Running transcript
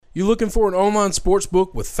You looking for an online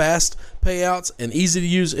sportsbook with fast payouts and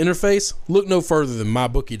easy-to-use interface? Look no further than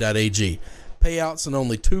mybookie.ag. Payouts in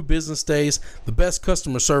only 2 business days, the best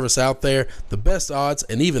customer service out there, the best odds,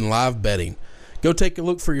 and even live betting. Go take a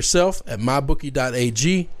look for yourself at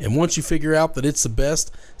mybookie.ag, and once you figure out that it's the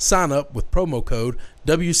best, sign up with promo code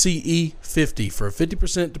WCE50 for a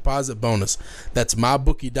 50% deposit bonus. That's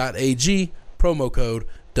mybookie.ag, promo code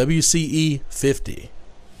WCE50.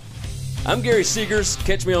 I'm Gary Seegers.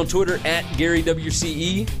 Catch me on Twitter at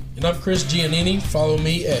GaryWCE. And I'm Chris Giannini. Follow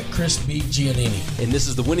me at Chris B. Giannini. And this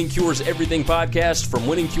is the Winning Cures Everything podcast from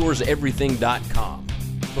winningcureseverything.com.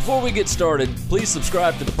 Before we get started, please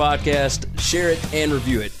subscribe to the podcast, share it, and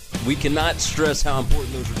review it. We cannot stress how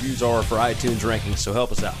important those reviews are for iTunes rankings, so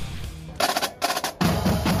help us out.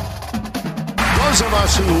 Those of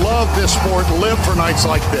us who love this sport live for nights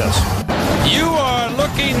like this. You are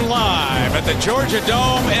looking live at the Georgia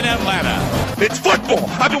Dome in Atlanta. It's football.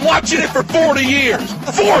 I've been watching it for 40 years.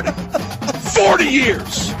 40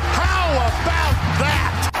 years. How about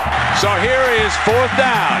that? So here is 4th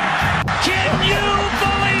down. Can you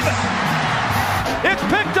believe it? It's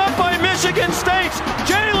picked up by Michigan State.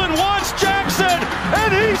 Jalen Watts Jackson,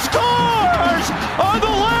 and he scores on the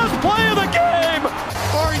last play of the game.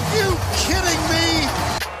 Are you kidding me?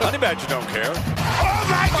 Honey Badger don't care. Oh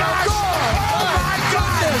my gosh! Oh my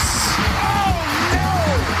goodness!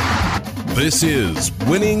 Oh no! This is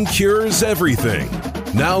Winning Cures Everything.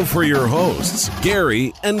 Now for your hosts,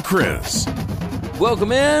 Gary and Chris.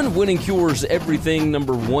 Welcome in, Winning Cures Everything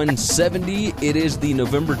number 170. It is the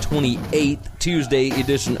November 28th, Tuesday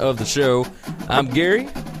edition of the show. I'm Gary.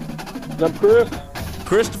 I'm Chris.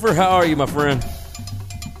 Christopher, how are you, my friend?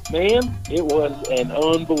 Man, it was an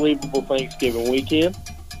unbelievable Thanksgiving weekend.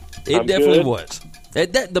 It definitely was.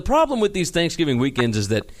 The problem with these Thanksgiving weekends is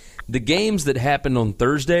that the games that happened on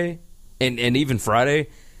Thursday and even Friday,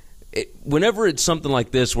 whenever it's something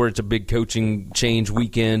like this where it's a big coaching change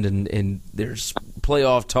weekend and there's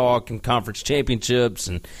playoff talk and conference championships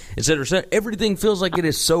and et cetera, everything feels like it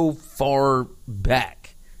is so far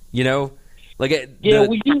back, you know? We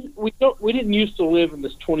didn't used to live in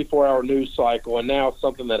this 24-hour news cycle, and now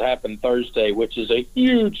something that happened Thursday, which is a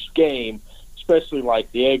huge game, especially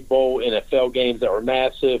like the Egg Bowl, NFL games that were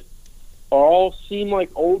massive, all seem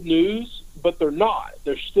like old news, but they're not.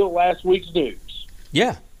 They're still last week's news.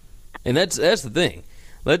 Yeah, and that's the thing.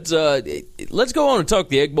 Let's go on and talk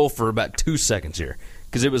the Egg Bowl for about 2 seconds here,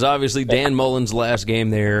 because it was obviously Dan Mullen's last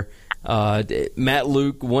game there. Matt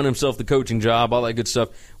Luke won himself the coaching job, all that good stuff.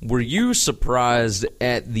 Were you surprised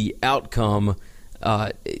at the outcome?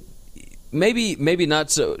 Maybe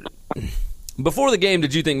not so. Before the game,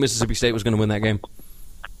 did you think Mississippi State was going to win that game?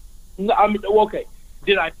 No, I mean, okay.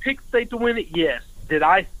 Did I pick State to win it? Yes. Did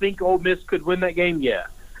I think Ole Miss could win that game? Yeah.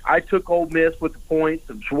 I took Ole Miss with the points.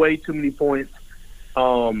 It was way too many points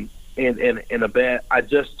in a bet.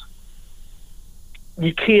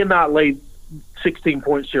 You cannot lay 16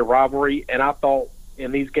 points to your rivalry, and I thought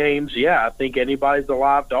in these games, I think anybody's a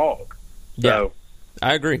live dog. So, yeah,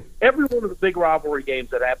 I agree. Every one of the big rivalry games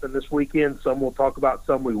that happened this weekend, some we'll talk about,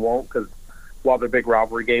 some we won't, because while they're big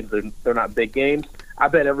rivalry games, they're not big games. I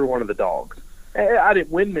bet every one of the dogs. I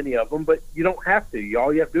didn't win many of them, but you don't have to.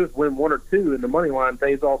 All you have to do is win one or two, and the money line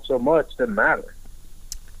pays off so much, it doesn't matter.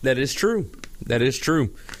 That is true.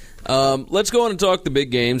 Let's go on and talk the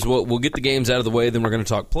big games. We'll get the games out of the way, then we're going to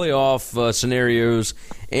talk playoff scenarios,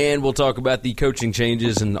 and we'll talk about the coaching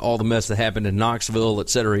changes and all the mess that happened in Knoxville, et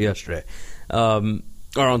cetera, yesterday. Or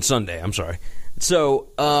on Sunday, I'm sorry. So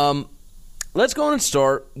let's go on and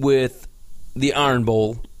start with the Iron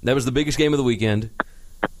Bowl. That was the biggest game of the weekend.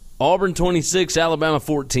 Auburn 26, Alabama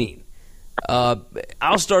 14.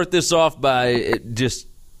 I'll start this off by just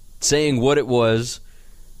saying what it was.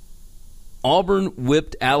 Auburn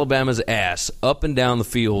whipped Alabama's ass up and down the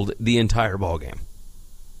field the entire ball game.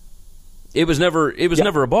 It was never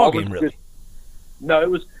a ball game, really. No,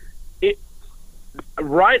 it was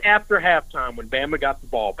right after halftime when Bama got the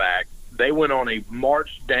ball back. They went on a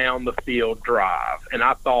march down the field drive, and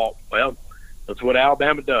I thought, well, that's what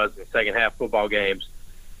Alabama does in second half football games.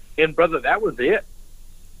 And brother, that was it.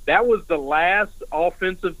 That was the last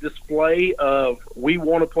offensive display of we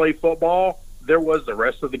want to play football. There was the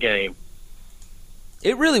rest of the game.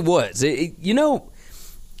 It really was.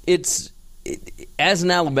 As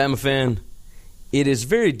an Alabama fan, it is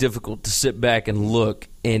very difficult to sit back and look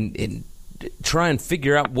and try and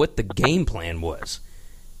figure out what the game plan was.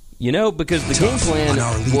 Because the game plan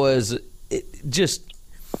was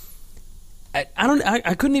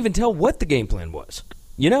I couldn't even tell what the game plan was.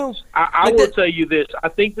 I will tell you this. I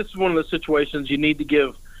think this is one of the situations you need to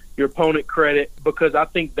give your opponent credit, because I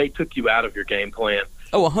think they took you out of your game plan.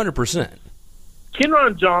 Oh, 100%.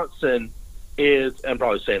 Kenron Johnson is, I'm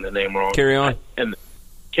probably saying the name wrong. Carry on. And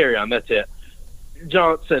carry on, that's it.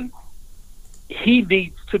 Johnson, he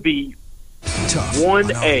needs to be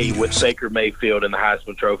 1A with Baker Mayfield and the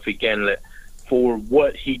Heisman Trophy candidate for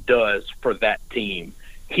what he does for that team.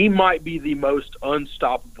 He might be the most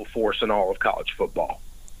unstoppable force in all of college football.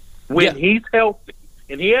 When he's healthy,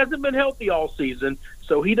 and he hasn't been healthy all season,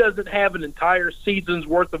 so he doesn't have an entire season's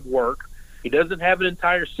worth of work. He doesn't have an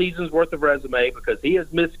entire season's worth of resume because he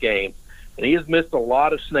has missed games, and he has missed a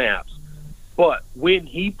lot of snaps. But when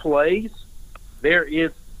he plays, there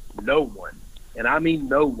is no one, and I mean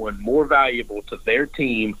no one, more valuable to their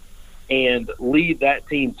team and lead that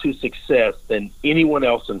team to success than anyone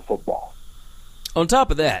else in football. On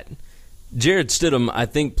top of that, Jared Stidham, I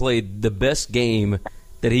think, played the best game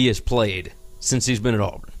that he has played since he's been at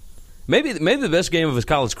Auburn. Maybe the best game of his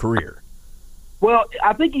college career. Well,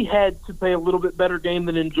 I think he had to play a little bit better game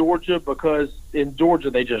than in Georgia because in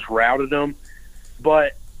Georgia they just routed him.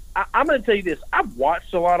 But I'm going to tell you this. I've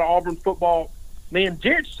watched a lot of Auburn football. Man,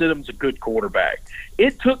 Jared Stidham's a good quarterback.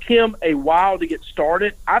 It took him a while to get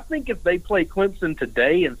started. I think if they play Clemson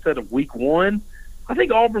today instead of week 1, I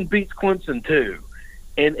think Auburn beats Clemson too.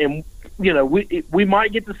 And you know, we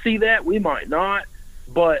might get to see that. We might not.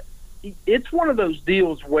 But it's one of those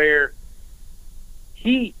deals where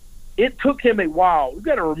it took him a while. We've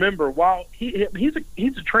got to remember, while he's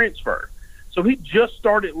a transfer, so he just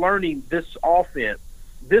started learning this offense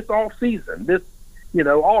this off season,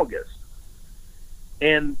 August,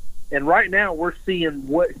 and right now we're seeing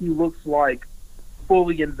what he looks like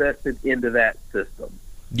fully invested into that system.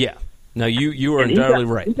 Yeah, no, you are entirely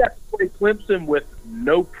right. He got to play Clemson with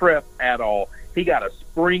no prep at all. He got a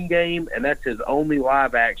spring game, and that's his only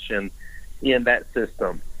live action in that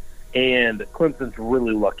system. And Clemson's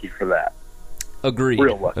really lucky for that. Agreed.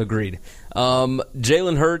 Real lucky. Agreed.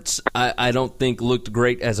 Jalen Hurts, I don't think looked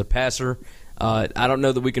great as a passer. I don't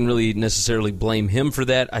know that we can really necessarily blame him for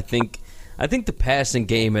that. I think the passing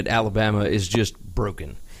game at Alabama is just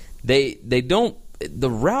broken. They don't, the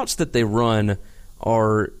routes that they run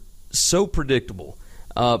are so predictable.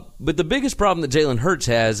 But the biggest problem that Jalen Hurts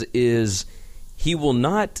has is he will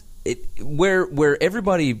not, where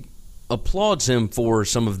everybody applauds him for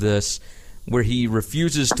some of this, where he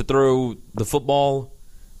refuses to throw the football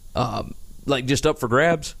like just up for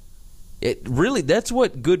grabs. That's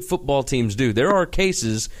what good football teams do. There are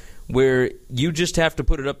cases where you just have to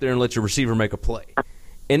put it up there and let your receiver make a play.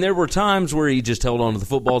 And there were times where he just held on to the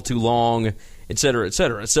football too long, et cetera, et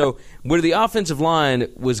cetera. So where the offensive line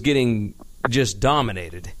was getting just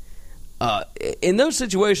dominated, in those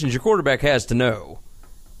situations, your quarterback has to know,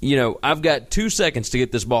 I've got 2 seconds to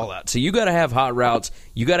get this ball out. So you got to have hot routes.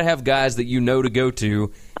 You got to have guys that you know to go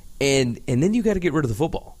to, and then you got to get rid of the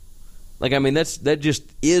football. That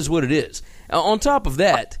just is what it is. On top of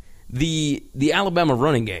that, the Alabama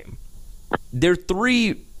running game, their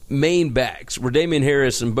three main backs were Damian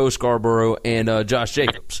Harris and Bo Scarborough and Josh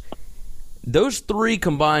Jacobs. Those three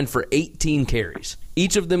combined for 18 carries.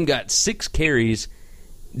 Each of them got 6 carries.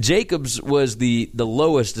 Jacobs was the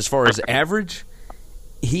lowest as far as average.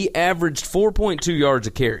 He averaged 4.2 yards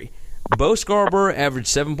a carry. Bo Scarborough averaged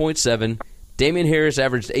 7.7. Damian Harris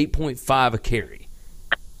averaged 8.5 a carry.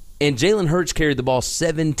 And Jalen Hurts carried the ball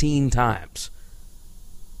 17 times.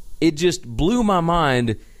 It just blew my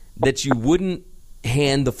mind that you wouldn't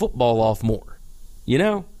hand the football off more.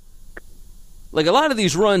 Like a lot of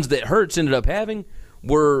these runs that Hurts ended up having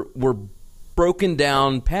were broken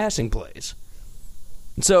down passing plays.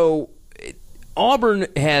 So Auburn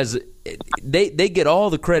has they get all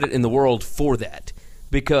the credit in the world for that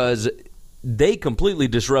because they completely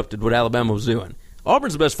disrupted what Alabama was doing.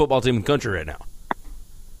 Auburn's the best football team in the country right now.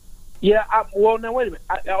 Yeah, now wait a minute.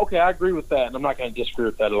 I agree with that, and I'm not going to disagree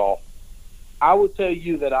with that at all. I would tell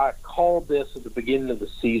you that I called this at the beginning of the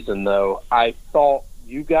season, though. I thought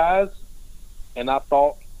you guys and I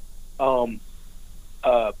thought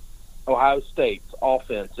Ohio State's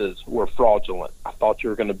offenses were fraudulent. I thought you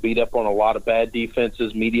were going to beat up on a lot of bad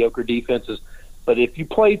defenses, mediocre defenses. But if you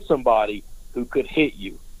played somebody who could hit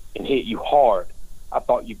you and hit you hard, I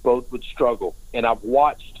thought you both would struggle. And I've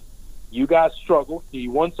watched you guys struggle.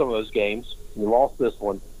 You won some of those games. You lost this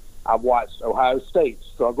one. I've watched Ohio State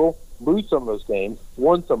struggle, lose some of those games,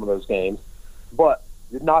 won some of those games. But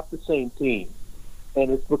you're not the same team.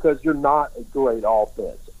 And it's because you're not a great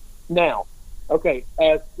offense. Now, okay,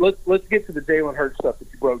 let's get to the Jalen Hurts stuff that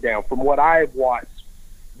you broke down. From what I have watched,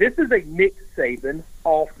 this is a Nick Saban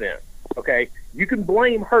offense, okay? You can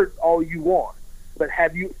blame Hurts all you want, but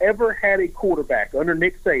have you ever had a quarterback under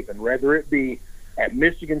Nick Saban, whether it be at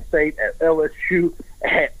Michigan State, at LSU,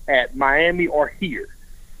 at Miami, or here,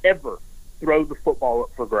 ever throw the football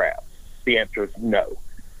up for grabs? The answer is no.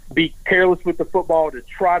 Be careless with the football to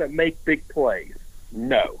try to make big plays?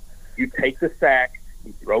 No. You take the sack,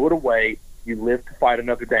 you throw it away, you live to fight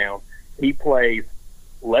another down. He plays,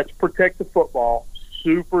 let's protect the football,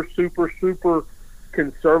 super, super, super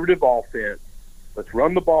conservative offense. Let's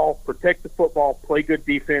run the ball, protect the football, play good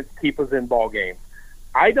defense, keep us in ball games.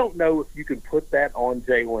 I don't know if you can put that on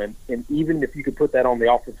Jalen, and even if you could put that on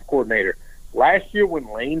the offensive coordinator. Last year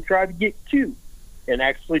when Lane tried to get cute and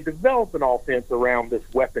actually develop an offense around this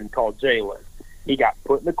weapon called Jalen, he got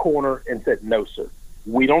put in the corner and said, no, sir,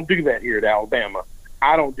 we don't do that here at Alabama.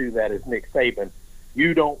 I don't do that as Nick Saban.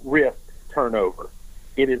 You don't risk turnover.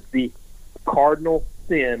 It is the cardinal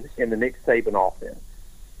sin in the Nick Saban offense.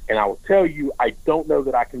 And I will tell you, I don't know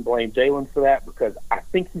that I can blame Jalen for that because I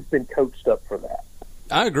think he's been coached up for that.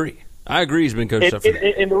 I agree. He's been coached up for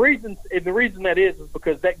that. And the reason that is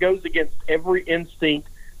because that goes against every instinct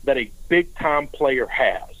that a big-time player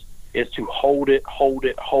has, is to hold it,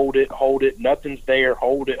 nothing's there,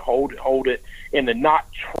 hold it, and to not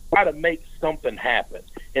try to make something happen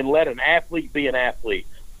and let an athlete be an athlete.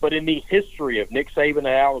 But in the history of Nick Saban at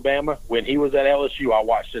Alabama, when he was at LSU, I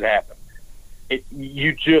watched it happen.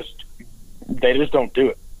 They just don't do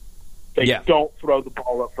it. They don't throw the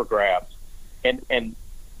ball up for grabs. And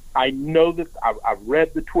I know that I've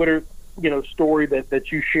read the Twitter, story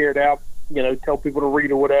that you shared out, tell people to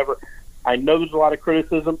read or whatever. I know there's a lot of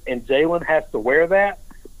criticism, and Jalen has to wear that.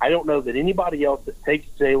 I don't know that anybody else that takes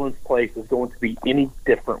Jalen's place is going to be any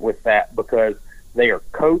different with that because they are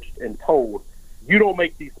coached and told, you don't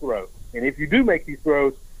make these throws. And if you do make these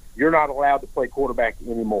throws, you're not allowed to play quarterback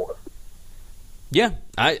anymore. Yeah,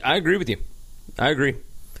 I agree with you. I agree.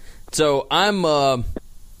 So I'm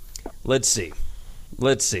let's see.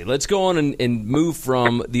 Let's go on and move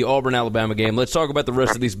from the Auburn-Alabama game. Let's talk about the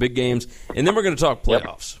rest of these big games, and then we're going to talk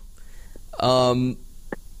playoffs.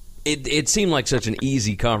 It seemed like such an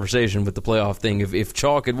easy conversation with the playoff thing. If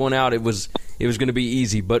chalk had won out, it was going to be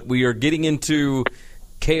easy. But we are getting into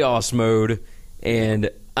chaos mode, and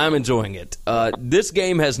I'm enjoying it. This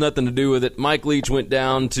game has nothing to do with it. Mike Leach went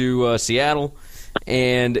down to Seattle,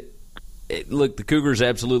 and look, the Cougars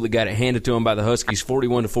absolutely got it handed to them by the Huskies,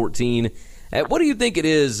 41-14. What do you think it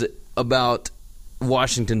is about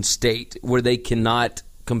Washington State where they cannot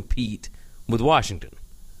compete with Washington?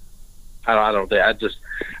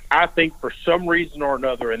 I think for some reason or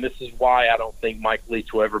another, and this is why I don't think Mike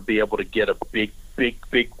Leach will ever be able to get a big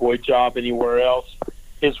boy job anywhere else.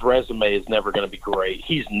 His resume is never going to be great.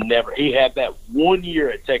 He had that 1 year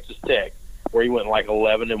at Texas Tech where he went like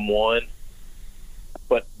 11-1.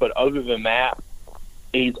 But other than that,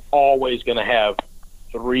 he's always going to have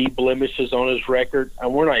 3 blemishes on his record,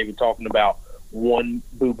 and we're not even talking about one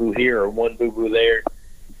boo-boo here or one boo-boo there.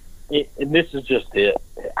 And this is just it.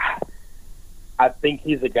 I think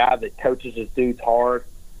he's a guy that coaches his dudes hard,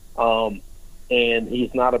 and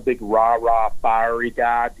he's not a big rah-rah fiery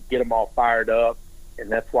guy to get them all fired up,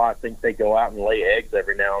 and that's why I think they go out and lay eggs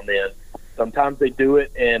every now and then. Sometimes they do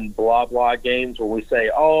it in blah-blah games where we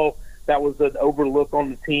say, oh, that was an overlook on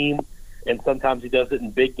the team, and sometimes he does it in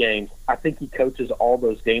big games. I think he coaches all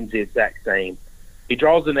those games the exact same. He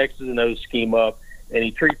draws an X's and O's scheme up, and he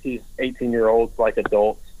treats these 18-year-olds like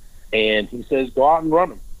adults, and he says, go out and run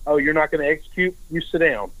them. Oh, you're not going to execute? You sit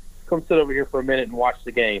down. Come sit over here for a minute and watch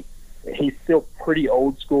the game. And he's still pretty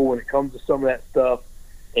old school when it comes to some of that stuff,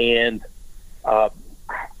 and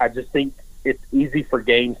I just think it's easy for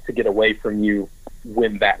games to get away from you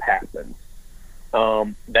when that happens.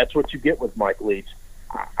 That's what you get with Mike Leach.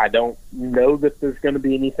 I don't know that there's going to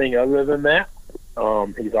be anything other than that.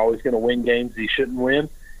 He's always going to win games he shouldn't win,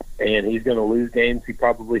 and he's going to lose games he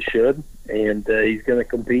probably should, and he's going to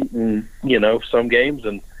compete in, some games,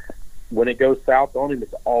 and when it goes south on him,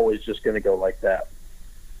 it's always just going to go like that.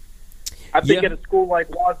 I think at a school like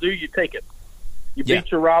Wazoo, you take it. You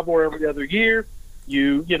beat your rival every other year.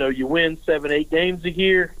 You win 7-8 games a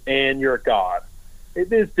year, and you're a god.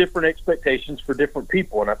 It is different expectations for different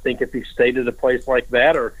people, and I think if he stayed at a place like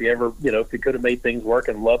that, or if he ever, if he could have made things work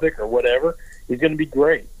in Lubbock or whatever, he's going to be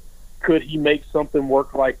great. Could he make something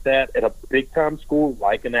work like that at a big-time school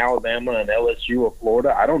like in Alabama and LSU or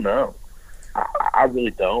Florida? I don't know. I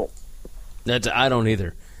really don't. I don't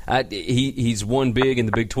either. He's won big in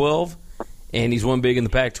the Big 12, and he's won big in the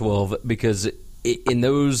Pac-12 because in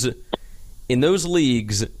those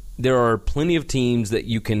leagues – there are plenty of teams that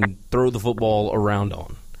you can throw the football around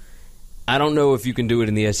on. I don't know if you can do it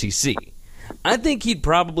in the SEC. I think he'd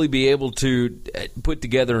probably be able to put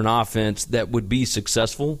together an offense that would be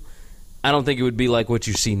successful. I don't think it would be like what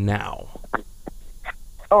you see now.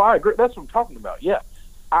 Oh, I agree. That's what I'm talking about, yeah.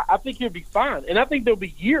 I think he'll be fine. And I think there'll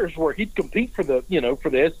be years where he'd compete for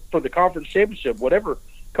the conference championship, whatever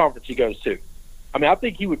conference he goes to. I mean, I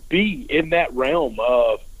think he would be in that realm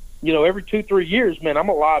of, every 2-3 years, man, I'm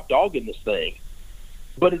a live dog in this thing.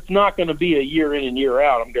 But it's not going to be a year in and year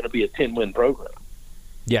out. I'm going to be a 10-win program.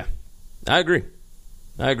 Yeah, I agree.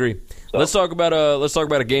 So, let's talk about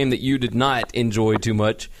a game that you did not enjoy too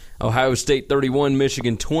much. Ohio State 31,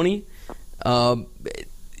 Michigan 20. Look,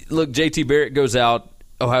 JT Barrett goes out.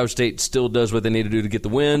 Ohio State still does what they need to do to get the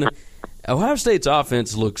win. Ohio State's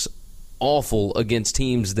offense looks awful against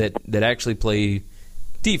teams that actually play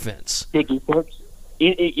defense. Good defense.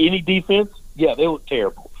 Any defense? Yeah, they look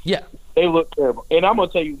terrible. Yeah. They look terrible. And I'm going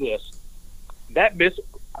to tell you this.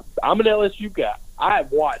 I'm an LSU guy. I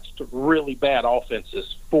have watched really bad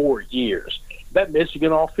offenses for years. That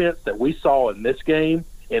Michigan offense that we saw in this game,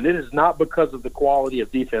 and it is not because of the quality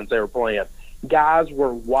of defense they were playing. Guys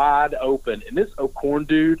were wide open, and this O'Korn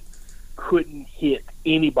dude couldn't hit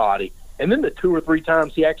anybody. And then the 2 or 3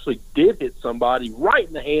 times he actually did hit somebody right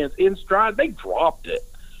in the hands, in stride, they dropped it.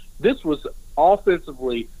 This was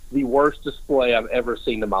offensively the worst display I've ever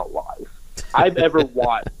seen in my life. I've ever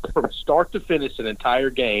watched from start to finish an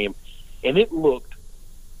entire game, and it looked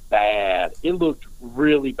bad. It looked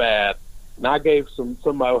really bad. And I gave some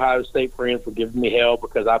of my Ohio State friends for giving me hell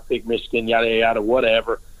because I picked Michigan, yada, yada,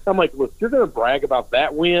 whatever. I'm like, look, if you're going to brag about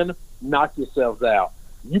that win, knock yourselves out.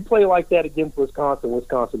 You play like that against Wisconsin,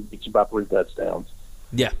 Wisconsin beats you by 3 touchdowns.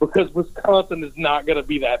 Yeah. Because Wisconsin is not going to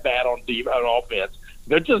be that bad on offense.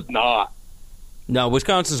 They're just not. No,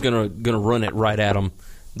 Wisconsin's gonna run it right at them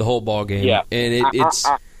the whole ball game. Yeah, and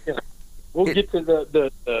we'll get to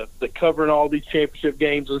the covering all these championship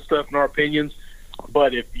games and stuff in our opinions.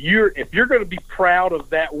 But if you're going to be proud of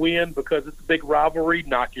that win because it's a big rivalry,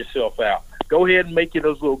 knock yourself out. Go ahead and make you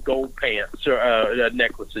those little gold pants or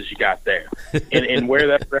necklaces you got there, and wear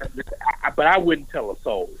that. But I wouldn't tell a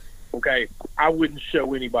soul. Okay, I wouldn't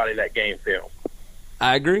show anybody that game film.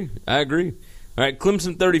 I agree. All right,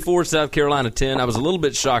 Clemson 34, South Carolina 10. I was a little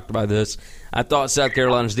bit shocked by this. I thought South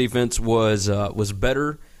Carolina's defense was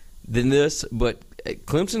better than this, but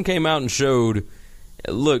Clemson came out and showed,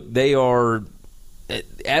 look, they are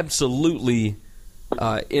absolutely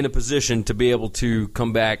in a position to be able to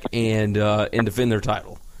come back and defend their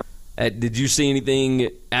title. Did you see anything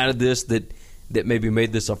out of this that maybe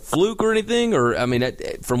made this a fluke or anything? Or, I mean,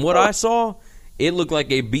 from what I saw, it looked like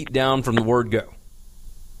a beat down from the word go.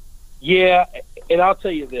 Yeah, and I'll tell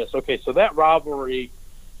you this. Okay, so that rivalry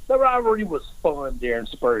was fun during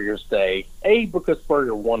Spurrier's day. Because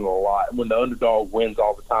Spurrier won a lot. When the underdog wins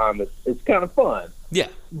all the time, it's kind of fun. Yeah.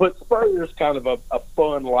 But Spurrier's kind of a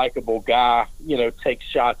fun, likable guy, takes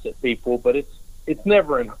shots at people, but he's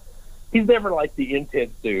never like the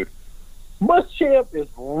intense dude. Muschamp is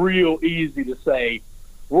real easy to say,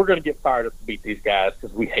 we're going to get fired up to beat these guys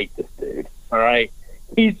because we hate this dude, all right?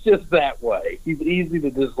 He's just that way. He's easy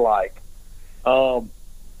to dislike.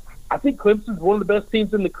 I think Clemson's one of the best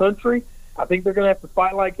teams in the country. I think they're going to have to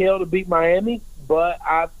fight like hell to beat Miami, but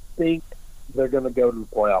I think they're going to go to the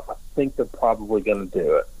playoff. I think they're probably going to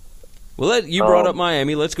do it. Well, you brought up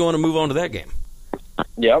Miami. Let's go on and move on to that game.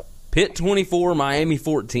 Yep. Pitt 24, Miami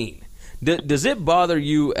 14. Does it bother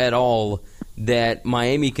you at all that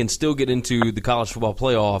Miami can still get into the college football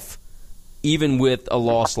playoff even with a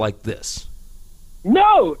loss like this?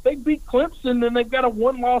 No, if they beat Clemson, then they've got a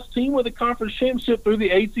one-loss team with a conference championship through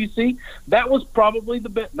the ACC. That was probably the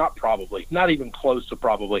best. Not probably. Not even close to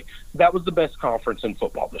probably. That was the best conference in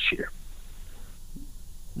football this year.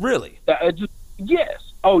 Really? Yes.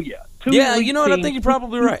 Oh, yeah. Yeah, you know what? I think you're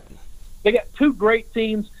probably right. They got 2 great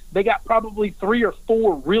teams. They got probably 3 or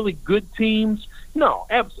 4 really good teams. No,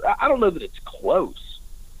 I don't know that it's close.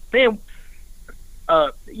 Man,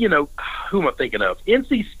 who am I thinking of?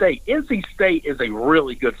 NC State. NC State is a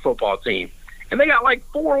really good football team, and they got like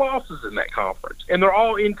 4 losses in that conference, and they're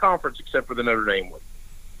all in conference except for the Notre Dame one.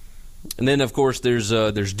 And then, of course, there's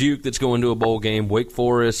Duke that's going to a bowl game. Wake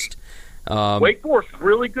Forest. Wake Forest,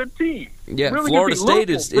 really good team. Yeah, really Florida State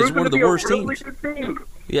is one of the worst teams.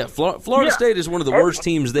 Yeah, Florida State is one of the worst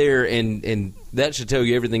teams there, and that should tell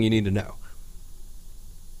you everything you need to know.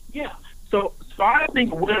 Yeah, so I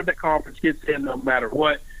think a winner of the conference gets in no matter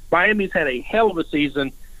what. Miami's had a hell of a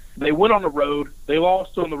season. They went on the road. They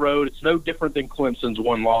lost on the road. It's no different than Clemson's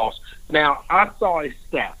one loss. Now, I saw a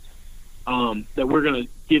stat that we're going to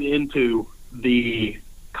get into the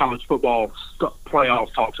college football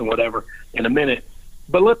playoff talks and whatever in a minute.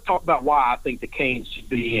 But let's talk about why I think the Canes should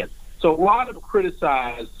be in. So a lot of them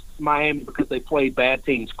criticize Miami because they played bad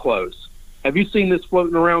teams close. Have you seen this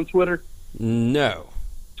floating around Twitter? No.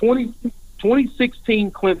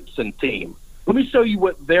 2016 Clemson team. Let me show you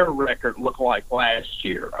what their record looked like last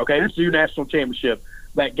year. Okay, this is your national championship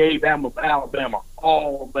that gave Alabama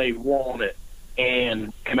all they wanted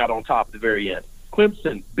and came out on top at the very end.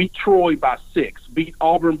 Clemson beat Troy by 6, beat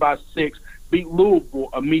Auburn by 6, beat Louisville,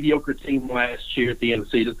 a mediocre team last year at the end of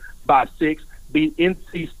the season, by 6, beat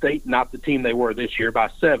NC State, not the team they were this year, by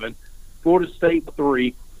 7, Florida State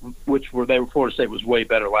 3, Florida State was way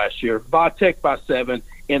better last year, Tech by 7,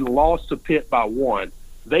 and lost to Pitt by 1.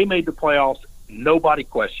 They made the playoffs. Nobody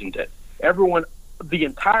questioned it. Everyone, the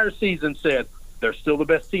entire season said they're still the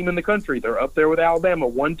best team in the country. They're up there with Alabama,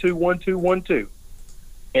 1-2, 1-2, 1-2.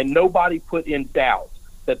 And nobody put in doubt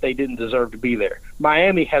that they didn't deserve to be there.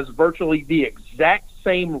 Miami has virtually the exact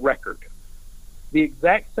same record, the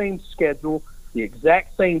exact same schedule, the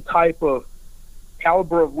exact same type of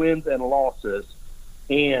caliber of wins and losses,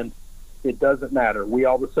 and it doesn't matter. We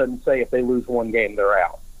all of a sudden say if they lose one game, they're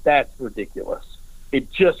out. That's ridiculous. It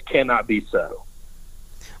just cannot be so.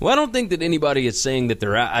 Well, I don't think that anybody is saying that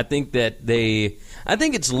they're out. I think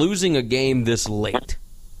it's losing a game this late,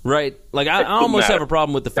 right? Like I almost have a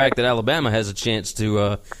problem with the fact that Alabama has a chance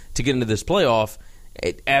to get into this playoff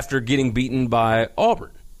after getting beaten by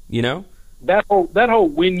Auburn. You know, that whole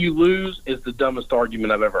win you lose is the dumbest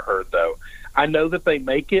argument I've ever heard. Though I know that they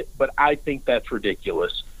make it, but I think that's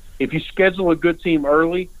ridiculous. If you schedule a good team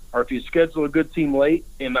early, or if you schedule a good team late,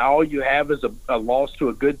 and all you have is a loss to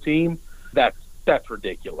a good team, that's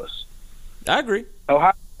ridiculous. I agree.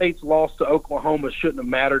 Ohio State's loss to Oklahoma shouldn't have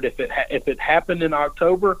mattered if it happened in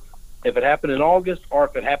October, if it happened in August, or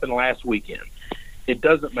if it happened last weekend. It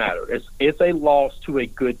doesn't matter. It's a loss to a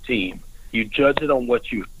good team. You judge it on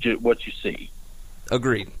what you see.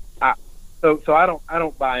 Agreed. So I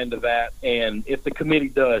don't buy into that. And if the committee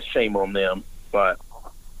does, shame on them. But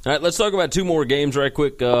all right, let's talk about two more games right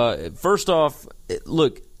quick. First off,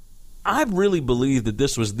 look, I really believe that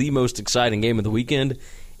this was the most exciting game of the weekend,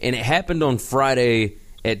 and it happened on Friday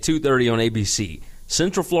at 2:30 on ABC.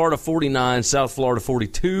 Central Florida 49, South Florida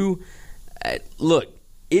 42. Look,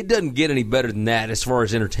 it doesn't get any better than that as far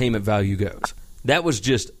as entertainment value goes. That was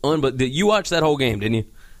just unbelievable. You watched that whole game, didn't you?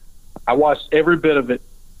 I watched every bit of it.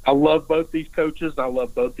 I love both these coaches, and I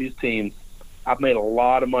love both these teams. I've made a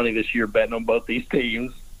lot of money this year betting on both these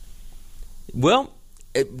teams. Well,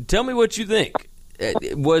 tell me what you think.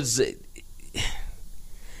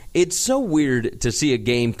 It's so weird to see a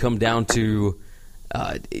game come down to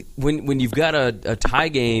when you've got a tie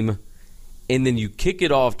game and then you kick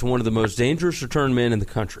it off to one of the most dangerous return men in the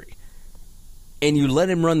country and you let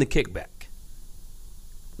him run the kickback.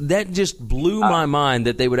 That just blew my mind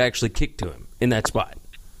that they would actually kick to him in that spot.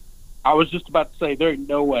 I was just about to say there ain't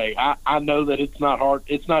no way. I know that it's not hard.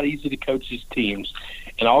 It's not easy to coach these teams,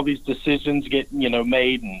 and all these decisions get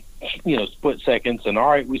made in split seconds. And all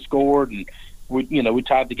right, we scored, and we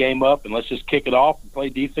tied the game up, and let's just kick it off and play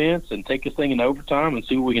defense and take this thing in overtime and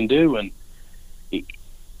see what we can do. And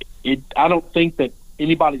I don't think that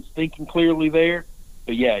anybody's thinking clearly there,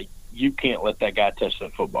 but yeah, you can't let that guy touch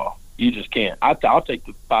that football. You just can't. I'll take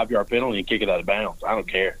the 5-yard penalty and kick it out of bounds. I don't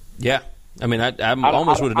care. Yeah. I mean, I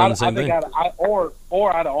almost would have done the same thing. Or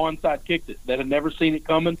I'd have onside kicked it. That had never seen it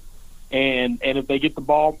coming. And if they get the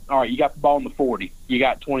ball, all right, you got the ball in the 40. You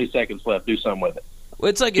got 20 seconds left. Do something with it. Well,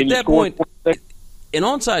 it's like at that point, an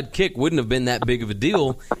onside kick wouldn't have been that big of a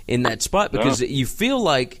deal in that spot because you feel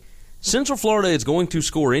like Central Florida is going to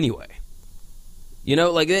score anyway.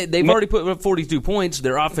 Like they've already put up 42 points.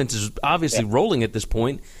 Their offense is obviously rolling at this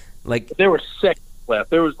point. Like there were seconds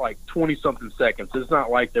left. There was like 20-something seconds. It's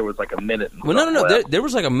not like there was like a minute. Well, no. There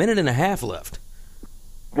was like a minute and a half left.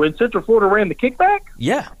 When Central Florida ran the kickback?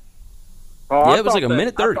 Yeah. Oh, it was like a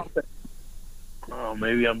minute 30. Oh,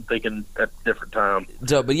 maybe I'm thinking at a different time.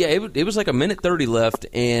 So, but yeah, it was like a minute 30 left,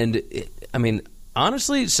 and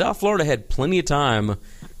honestly, South Florida had plenty of time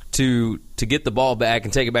to get the ball back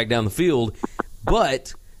and take it back down the field,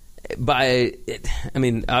 but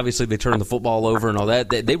obviously they turned the football over and all that.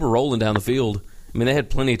 They were rolling down the field. They had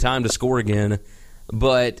plenty of time to score again,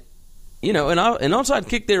 but an onside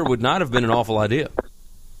kick there would not have been an awful idea.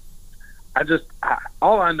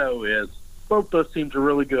 All I know is both those teams are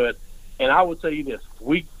really good, and I will tell you this: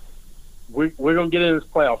 we're going to get into this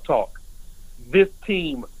playoff talk. This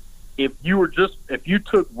team, if you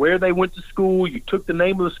took where they went to school, you took the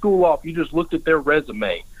name of the school off, you just looked at their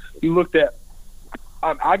resume, you looked at.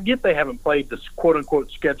 I get they haven't played this quote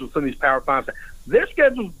unquote schedule. Some of these Power 5. Their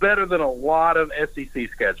schedule's better than a lot of SEC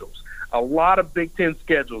schedules, a lot of Big Ten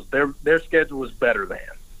schedules. Their schedule is better than.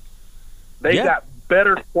 They got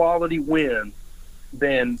better quality wins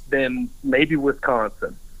than maybe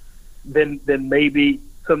Wisconsin, than maybe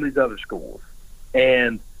some of these other schools.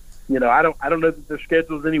 And I don't know that their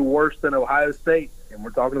schedule is any worse than Ohio State, and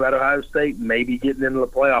we're talking about Ohio State maybe getting into the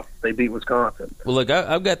playoffs if they beat Wisconsin. Well, look,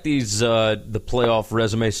 I've got these the playoff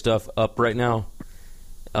resume stuff up right now.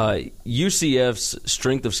 UCF's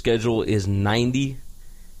strength of schedule is 90.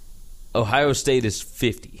 Ohio State is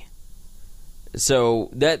 50. So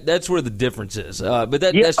that's where the difference is. But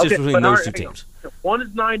that's just between those two teams. One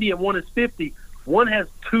is 90 and one is 50. One has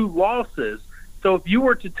 2 losses. So if you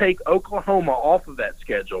were to take Oklahoma off of that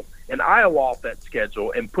schedule and Iowa off that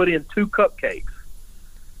schedule and put in 2 cupcakes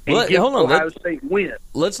and give Ohio State win.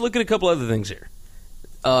 Let's look at a couple other things here.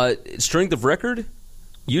 Strength of record,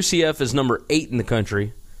 UCF is number 8 in the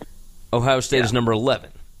country. Ohio State is number 11.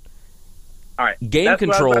 All right. Game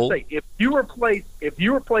control. If you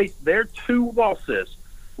replace their 2 losses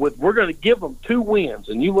with we're going to give them 2 wins,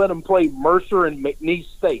 and you let them play Mercer and McNeese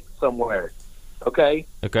State somewhere, okay?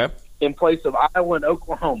 Okay. In place of Iowa and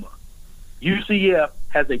Oklahoma, UCF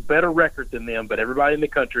has a better record than them, but everybody in the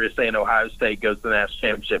country is saying Ohio State goes to the national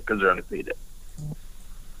championship because they're undefeated.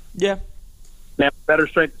 Yeah. They have better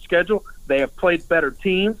strength of schedule. They have played better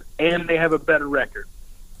teams, and they have a better record.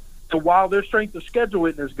 So while their strength of schedule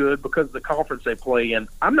isn't as good because of the conference they play in,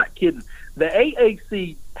 I'm not kidding. The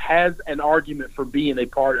AAC has an argument for being a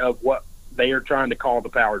part of what they are trying to call the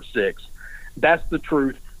Power 6. That's the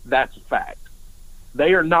truth. That's a fact.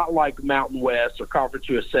 They are not like Mountain West or Conference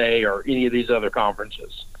USA or any of these other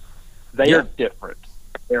conferences. They are different.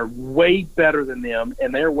 They're way better than them,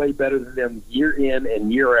 and they're way better than them year in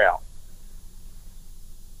and year out.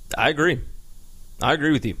 I agree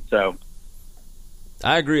with you. So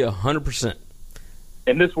I agree 100%.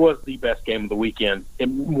 And this was the best game of the weekend,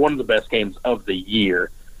 and one of the best games of the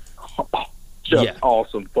year. Just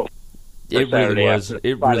awesome football. It really was.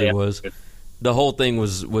 It really was. The whole thing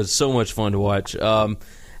was so much fun to watch. I'm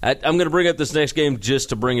going to bring up this next game just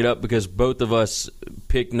to bring it up because both of us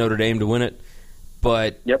picked Notre Dame to win it.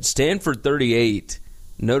 But Stanford 38,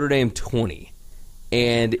 Notre Dame 20,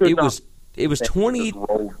 and it was 20.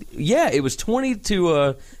 Yeah, it was 20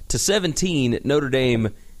 to 17 Notre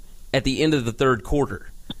Dame at the end of the third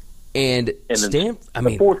quarter, and Stanford. I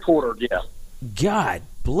mean, fourth quarter. Yeah. God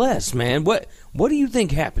bless, man. What do you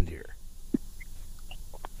think happened here?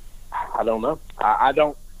 I don't know. I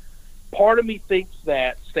don't. Part of me thinks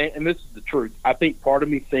that, and this is the truth, I think part of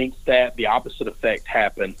me thinks that the opposite effect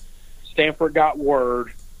happened. Stanford got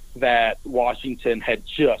word that Washington had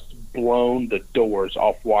just blown the doors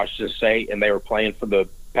off Washington State, and they were playing for the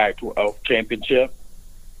Pac-12 championship.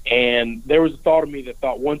 And there was a thought of me that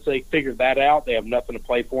thought once they figured that out, they have nothing to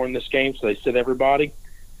play for in this game, so they sit everybody.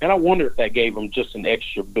 And I wonder if that gave them just an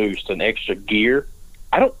extra boost, an extra gear.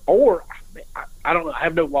 I don't know. I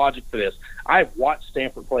have no logic for this. I've watched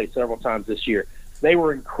Stanford play several times this year. They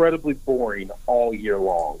were incredibly boring all year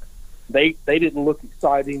long. They didn't look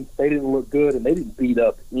exciting. They didn't look good, and they didn't beat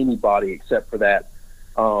up anybody except for that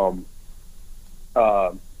the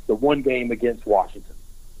one game against Washington.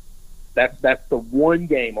 That's the one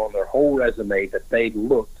game on their whole resume that they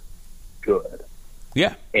looked good.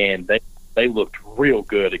 Yeah, and they looked real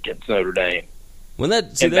good against Notre Dame.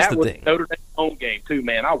 That's that the was thing. Notre Dame home game too,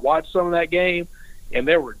 man. I watched some of that game, and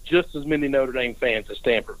there were just as many Notre Dame fans as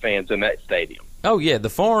Stanford fans in that stadium. Oh yeah, the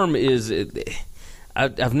Farm is.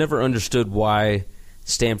 I've never understood why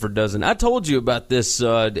Stanford doesn't. I told you about this.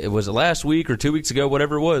 Was it last week or 2 weeks ago?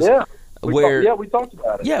 Whatever it was. Yeah. We talked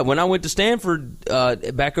about it. Yeah, when I went to Stanford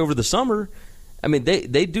back over the summer, I mean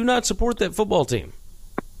they do not support that football team,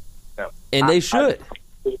 and they should.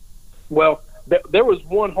 There was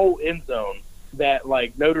one whole end zone that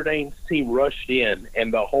like Notre Dame's team rushed in,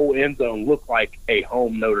 and the whole end zone looked like a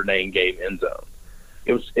home Notre Dame game end zone.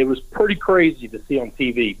 It was pretty crazy to see on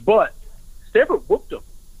TV, but Stanford whooped them.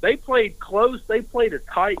 They played close. They played a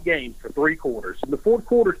tight game for 3 quarters. In the fourth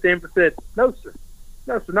quarter, Stanford said, "No, sir,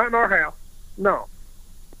 not in our house, no."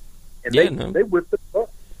 And they whipped them up.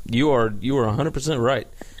 You are 100% right.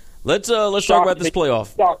 Let's talk about this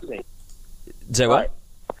playoff. Shocked me. Say what? Right.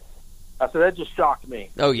 I said that just shocked me.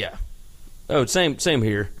 Oh yeah. Oh, same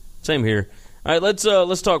here. Same here. All right, let's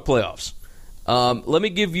talk playoffs. Let me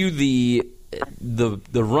give you the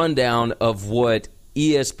rundown of what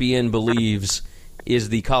ESPN believes is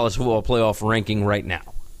the college football playoff ranking right now.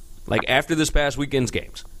 Like after this past weekend's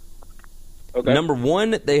games. Okay. Number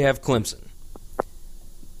 1, they have Clemson.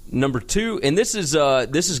 Number 2, and this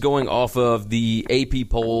is going off of the AP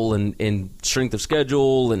poll and strength of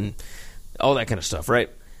schedule and all that kind of stuff, right?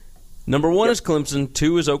 Number 1 is Clemson,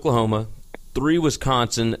 2 is Oklahoma, 3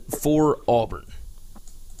 Wisconsin, 4 Auburn.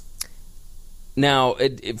 Now,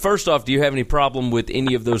 first off, do you have any problem with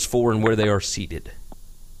any of those 4 and where they are seated?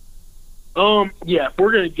 Yeah, if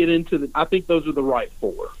we're going to get into I think those are the right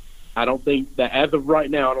 4. I don't think that as of right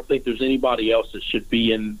now, I don't think there's anybody else that should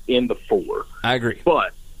be in the 4. I agree.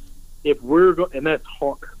 But if we're and that's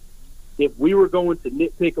hard. If we were going to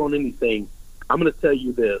nitpick on anything, I'm going to tell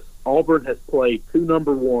you this: Auburn has played 2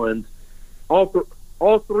 number ones.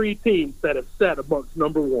 All 3 teams that have sat amongst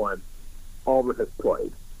number 1, Auburn has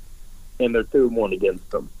played, and they're 2-1 against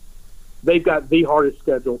them. They've got the hardest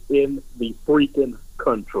schedule in the freaking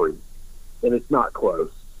country, and it's not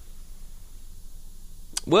close.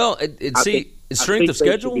 Well, strength of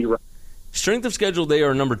schedule. Strength of schedule, they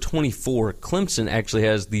are number 24. Clemson actually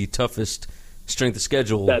has the toughest strength of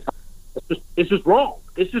schedule. It's just wrong.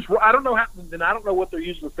 It's just I don't know how, and I don't know what they're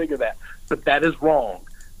using to figure that, but that is wrong.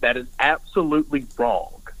 That is absolutely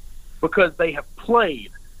wrong, because they have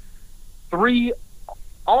played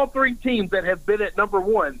all 3 teams that have been at number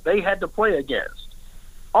 1. They had to play against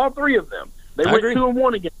all 3 of them. They went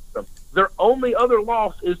 2-1 against them. Their only other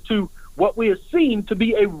loss is to what we have seen to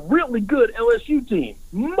be a really good LSU team,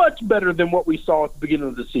 much better than what we saw at the beginning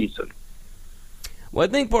of the season. Well,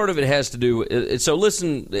 I think part of it has to do with – so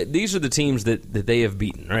listen, these are the teams that they have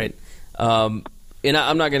beaten, right? And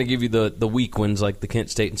I'm not going to give you the weak ones like the Kent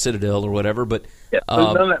State and Citadel or whatever, but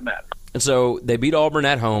none of that matters. So they beat Auburn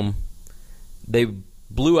at home. They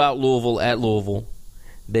blew out Louisville at Louisville.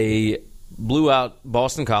 They blew out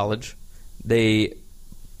Boston College. They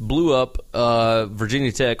blew up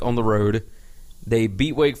Virginia Tech on the road. They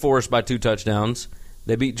beat Wake Forest by 2 touchdowns.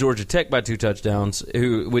 They beat Georgia Tech by 2 touchdowns,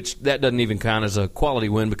 which that doesn't even count as a quality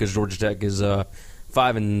win because Georgia Tech is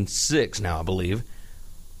 5-6 now, I believe.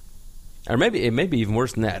 Or maybe it may be even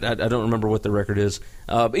worse than that. I don't remember what the record is.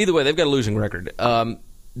 Either way, they've got a losing record.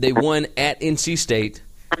 They won at NC State.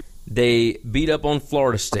 They beat up on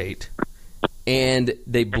Florida State. And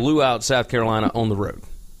they blew out South Carolina on the road.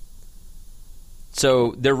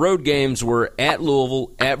 So their road games were at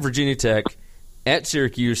Louisville, at Virginia Tech, at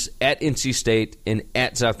Syracuse, at NC State, and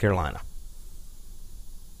at South Carolina.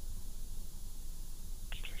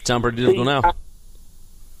 Sound pretty difficult now?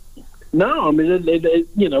 No, I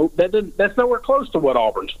mean, that's nowhere close to what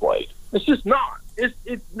Auburn's played. It's just not. It's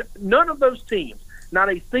none of those teams, not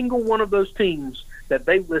a single one of those teams that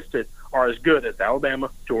they listed are as good as Alabama,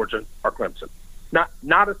 Georgia, or Clemson.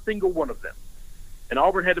 Not a single one of them. And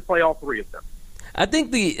Auburn had to play all 3 of them. I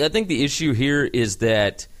think the issue here is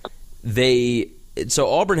that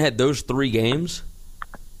Auburn had those 3 games.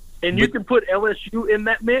 And you can put LSU in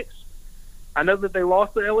that mix. I know that they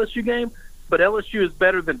lost the LSU game, but LSU is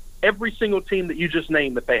better than every single team that you just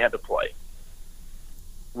named that they had to play.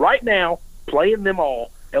 Right now, playing them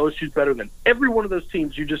all, LSU is better than every one of those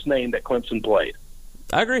teams you just named that Clemson played.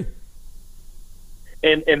 I agree.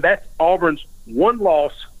 And that's Auburn's one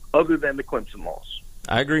loss other than the Clemson loss.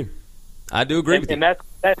 I agree. I do agree with you. And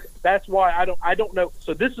that's why I don't know.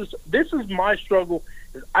 So this is my struggle.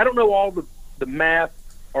 Is I don't know all the math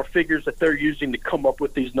or figures that they're using to come up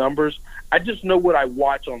with these numbers. I just know what I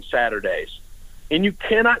watch on Saturdays. And you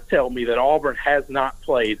cannot tell me that Auburn has not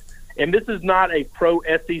played. And this is not a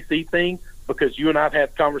pro-SEC thing, because you and I have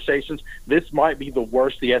had conversations. This might be the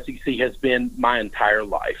worst the SEC has been my entire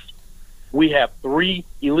life. We have 3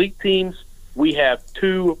 elite teams. We have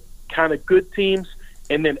 2 kind of good teams.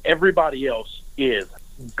 And then everybody else is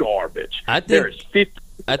garbage. I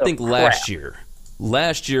think last year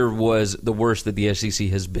was the worst that the SEC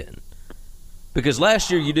has been. Because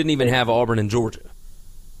last year you didn't even have Auburn and Georgia.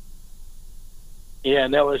 Yeah,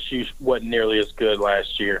 and LSU wasn't nearly as good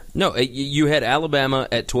last year. No, you had Alabama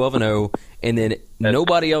at 12-0, and then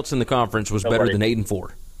nobody else in the conference was better than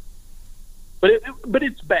 8-4. But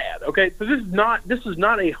it's bad. Okay, so this is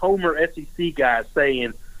not a homer SEC guy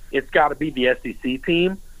saying it's got to be the SEC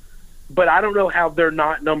team. But I don't know how they're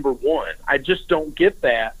not number 1. I just don't get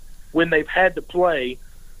that when they've had to play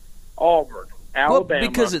Auburn, Alabama. Well,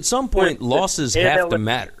 because at some point losses have to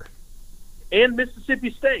matter. And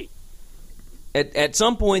Mississippi State. At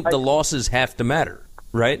some point, the losses have to matter,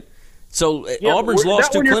 right? So Auburn's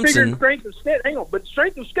lost to Clemson.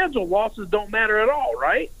 Strength of schedule losses don't matter at all,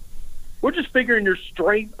 right? We're just figuring your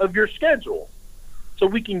strength of your schedule, so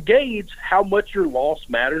we can gauge how much your loss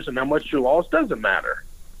matters and how much your loss doesn't matter.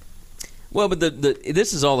 Well, but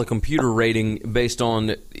this is all a computer rating based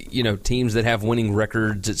on teams that have winning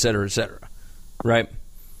records, et cetera, right?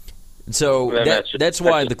 So that's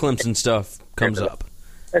why the Clemson stuff comes up.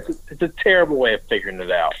 It's a terrible way of figuring it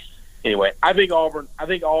out. Anyway, I think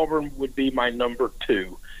Auburn would be my number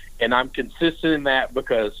 2, and I'm consistent in that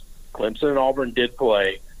because Clemson and Auburn did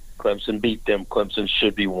play. Clemson beat them. Clemson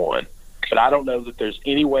should be 1. But I don't know that there's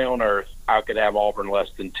any way on earth I could have Auburn less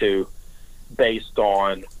than 2 based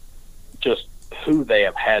on just who they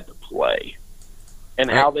have had to play and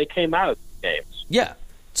how they came out of the games. Yeah.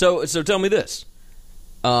 So tell me this.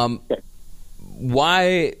 Why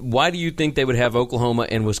do you think they would have Oklahoma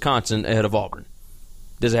and Wisconsin ahead of Auburn?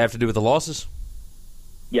 Does it have to do with the losses?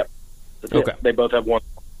 Yep. Okay. They both have one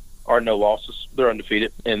or no losses. They're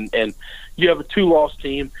undefeated. And you have a 2-loss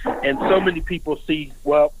team, and so many people see,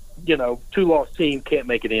 2-loss team can't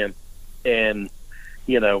make it in. And,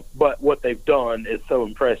 but what they've done is so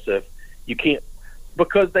impressive. You can't,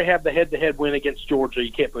 because they have the head-to-head win against Georgia,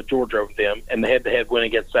 you can't put Georgia over them, and the head-to-head win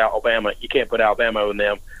against Alabama, you can't put Alabama over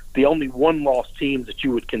them. The only 1-loss teams that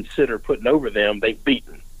you would consider putting over them, they've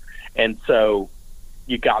beaten. And so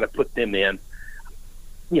you got to put them in,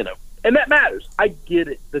 and that matters. I get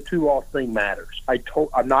it. The 2-loss thing matters. I'm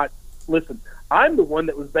the one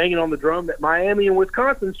that was banging on the drum that Miami and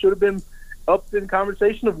Wisconsin should have been up in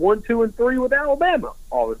conversation of 1, 2, and 3 with Alabama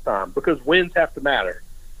all this time, because wins have to matter.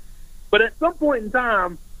 But at some point in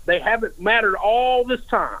time, they haven't mattered all this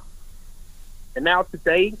time. And now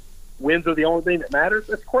today, wins are the only thing that matters.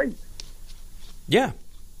 That's crazy. Yeah.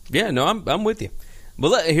 No, I'm with you.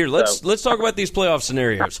 Well, let's talk about these playoff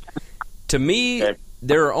scenarios. To me,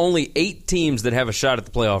 there are only 8 teams that have a shot at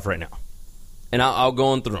the playoff right now, and I'll go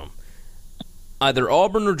on through them. Either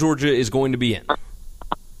Auburn or Georgia is going to be in.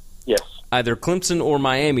 Yes. Either Clemson or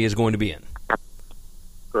Miami is going to be in.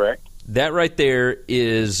 Correct. That right there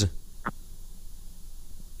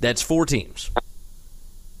that's 4 teams.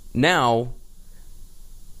 Now,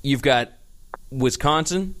 you've got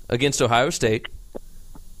Wisconsin against Ohio State.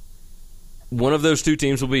 One of those 2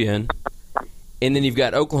 teams will be in. And then you've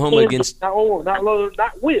got Oklahoma against...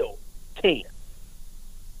 Not will. Can.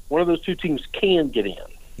 One of those 2 teams can get in.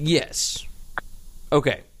 Yes.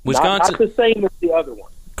 Okay. Wisconsin... Not the same as the other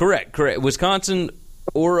one. Correct. Wisconsin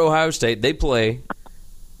or Ohio State, they play.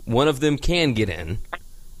 One of them can get in.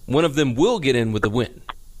 One of them will get in with a win.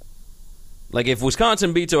 Like, if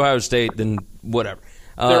Wisconsin beats Ohio State, then whatever.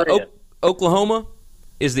 Oklahoma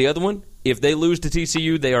is the other one. If they lose to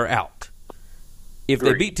TCU, they are out. If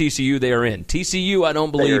they beat TCU, they are in. TCU, I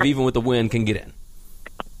don't believe, even with a win, can get in.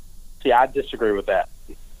 See, I disagree with that.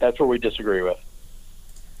 That's where we disagree with.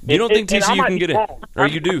 You don't think TCU can get in? Or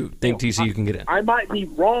you do think TCU can get in? I might be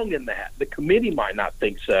wrong in that. The committee might not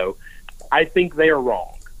think so. I think they are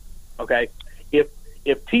wrong. Okay?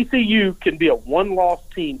 If TCU can be a 1-loss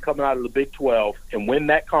team coming out of the Big 12 and win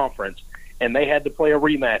that conference, and they had to play a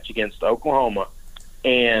rematch against Oklahoma,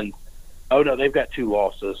 and they've got 2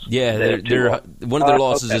 losses. Yeah, one of their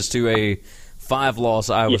losses is to a 5-loss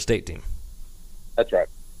Iowa State team. That's right.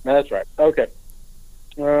 Okay.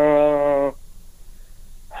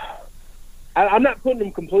 I'm not putting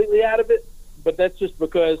them completely out of it, but that's just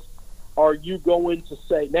because are you going to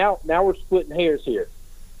say now we're splitting hairs here.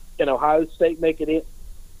 Can Ohio State make it in?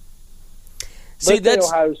 Let's say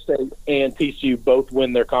Ohio State and TCU both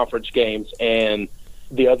win their conference games, and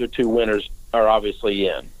the other 2 winners are obviously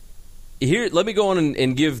in. Here, let me go on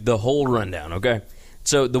and give the whole rundown, okay?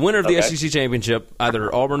 So the winner of the SEC championship,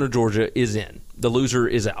 either Auburn or Georgia, is in. The loser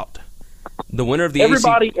is out. The winner of the and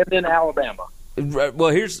then Alabama.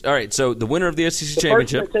 Well, all right. So the winner of the SEC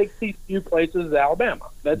championship. The person that takes TCU places is Alabama.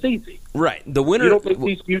 That's easy. Right. The winner. You don't think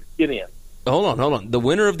TCU can get in? Hold on. The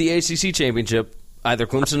winner of the ACC championship, either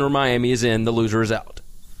Clemson or Miami, is in. The loser is out.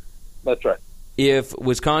 That's right. If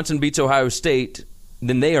Wisconsin beats Ohio State,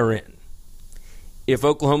 then they are in. If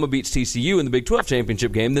Oklahoma beats TCU in the Big 12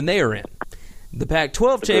 championship game, then they are in. The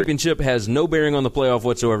Pac-12 championship has no bearing on the playoff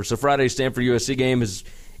whatsoever. So Friday's Stanford-USC game is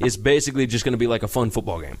basically just going to be like a fun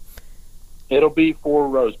football game. It'll be for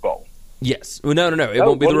Rose Bowl. Yes. Well, no. It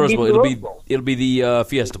won't be the Rose Bowl. It'll be the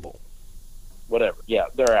Fiesta Bowl. Whatever. Yeah,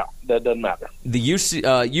 they're out. That doesn't matter. The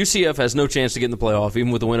UCF has no chance to get in the playoff,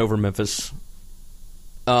 even with a win over Memphis.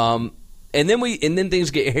 And then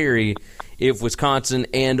things get hairy if Wisconsin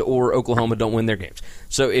and or Oklahoma don't win their games.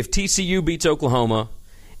 So if TCU beats Oklahoma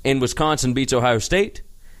and Wisconsin beats Ohio State,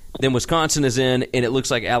 then Wisconsin is in, and it looks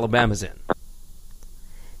like Alabama's in.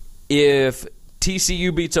 If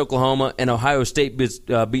TCU beats Oklahoma and Ohio State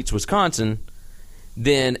beats Wisconsin,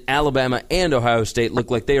 then Alabama and Ohio State look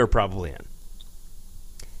like they are probably in.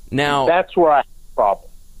 Now that's where I have a problem.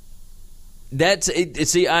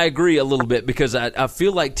 See, I agree a little bit because I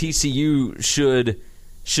feel like TCU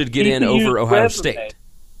should get in over Ohio State.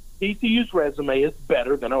 TCU's resume is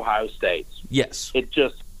better than Ohio State's. Yes. It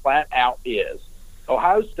just flat out is.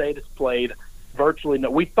 Ohio State has played virtually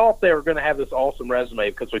no. We thought they were going to have this awesome resume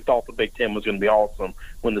because we thought the Big Ten was going to be awesome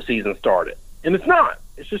when the season started. And it's not.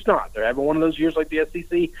 It's just not. They're having one of those years like the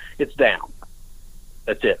SEC. It's down.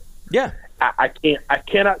 That's it. Yeah. I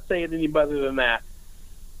cannot say it any better than that.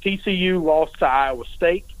 TCU lost to Iowa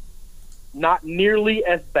State. Not nearly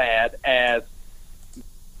as bad as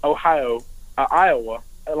Iowa.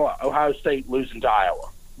 Ohio State losing to Iowa.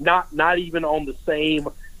 Not even on the same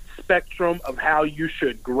spectrum of how you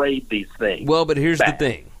should grade these things. Well, but here's the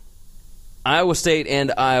thing. Iowa State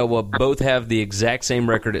and Iowa both have the exact same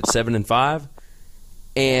record at 7-5,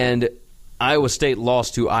 and Iowa State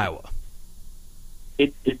lost to Iowa.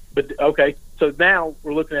 But okay, so now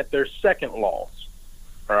we're looking at their second loss.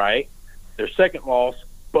 All right, their second loss.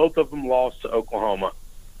 Both of them lost to Oklahoma.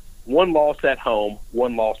 One loss at home,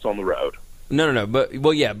 one loss on the road. No. But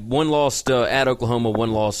one lost at Oklahoma,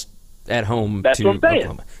 one lost at home That's to what I'm saying.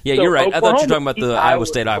 Oklahoma. Yeah, So you're right. Oklahoma I thought you were talking about the Iowa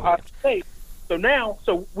State.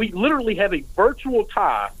 So we literally have a virtual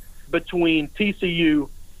tie between TCU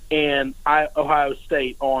and Ohio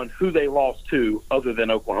State on who they lost to other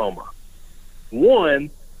than Oklahoma. One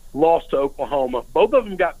lost to Oklahoma. Both of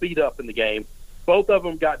them got beat up in the game. Both of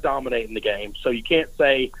them got dominated in the game. So you can't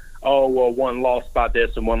say, oh, well, one lost by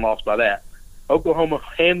this and one lost by that. Oklahoma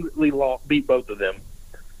handily beat both of them.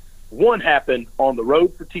 One happened on the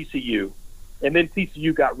road for TCU, and then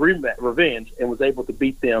TCU got revenge and was able to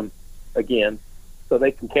beat them again, so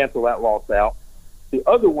they can cancel that loss out. The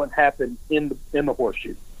other one happened in the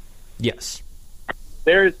horseshoe. Yes.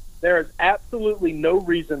 There is absolutely no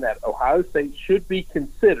reason that Ohio State should be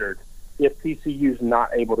considered if TCU is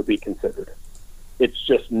not able to be considered. It's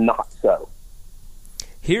just not so.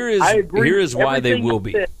 Here is why they will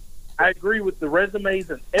be. I agree with the resumes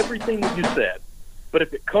and everything that you said. But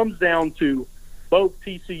if it comes down to both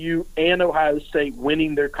TCU and Ohio State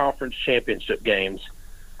winning their conference championship games,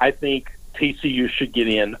 I think TCU should get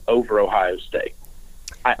in over Ohio State.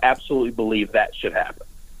 I absolutely believe that should happen.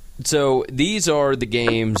 So these are the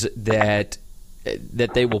games that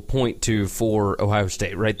they will point to for Ohio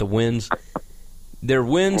State, right? The wins. Their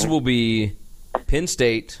wins will be Penn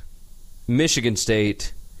State, Michigan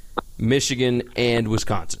State, Michigan, and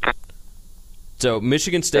Wisconsin. So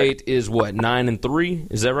Michigan State is what,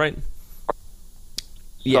 9-3? Is that right?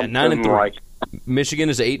 Yeah, 9-3. Like. Michigan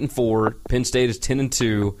is 8-4. Penn State is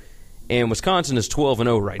 10-2, and Wisconsin is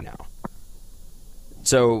 12-0 right now.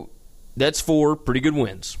 So that's 4 pretty good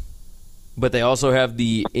wins. But they also have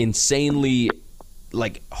the insanely,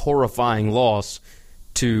 horrifying loss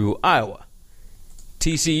to Iowa.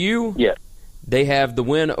 TCU, yeah, they have the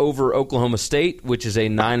win over Oklahoma State, which is a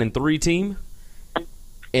 9-3 team.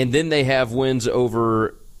 And then they have wins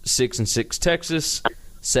over 6-6 Texas,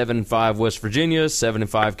 7-5 West Virginia,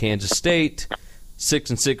 7-5 Kansas State,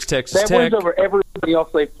 6-6 Texas Tech. That wins over everybody else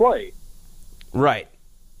they played. Right.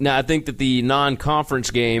 Now, I think that the non-conference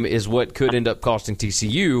game is what could end up costing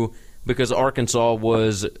TCU because Arkansas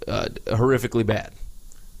was horrifically bad.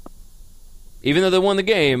 Even though they won the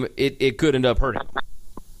game, it could end up hurting them.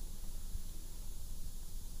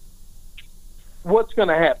 What's going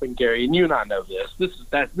to happen, Gary, and you and I know this. This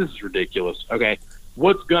is ridiculous, okay?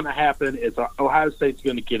 What's going to happen is Ohio State's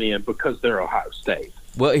going to get in because they're Ohio State.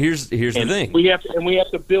 Well, here's the thing. We have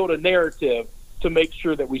to build a narrative to make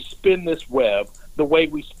sure that we spin this web the way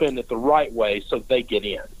we spin it the right way so they get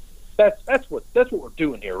in. That's what we're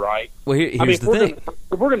doing here, right? Well, here's the thing.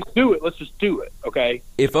 If we're going to do it, let's just do it, okay?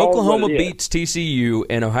 If Oklahoma beats TCU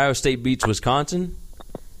and Ohio State beats Wisconsin,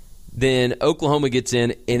 then Oklahoma gets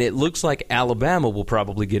in, and it looks like Alabama will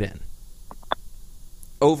probably get in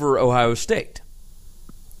over Ohio State.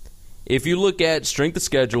 If you look at strength of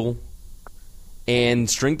schedule and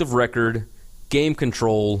strength of record, game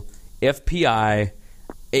control, FPI,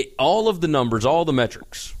 all of the numbers, all the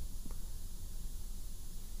metrics,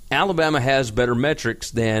 Alabama has better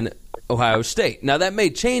metrics than Ohio State. Now, that may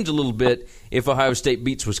change a little bit if Ohio State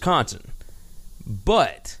beats Wisconsin.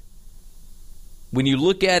 But when you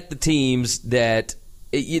look at the teams that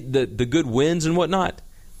the good wins and whatnot,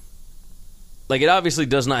 it obviously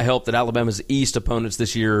does not help that Alabama's East opponents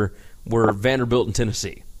this year were Vanderbilt and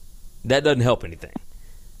Tennessee. That doesn't help anything.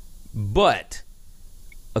 But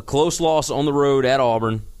a close loss on the road at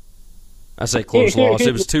Auburn. I say close loss.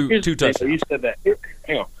 It was two touchdowns. You said that.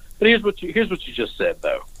 Hang on. But here's what you just said,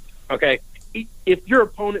 though. Okay? If your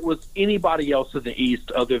opponent was anybody else in the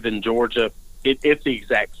East other than Georgia, it's the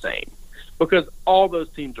exact same. Because all those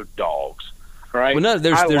teams are dogs, right? Well, no,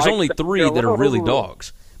 there's only 3 that are really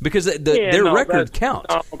dogs because their record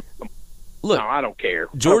counts. Look, no, I don't care.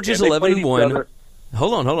 Georgia's 11-1.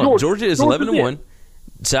 Hold on. Georgia is 11-1.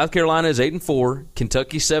 South Carolina is 8-4.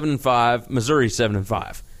 Kentucky 7-5. Missouri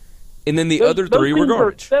 7-5. And then the other 3 were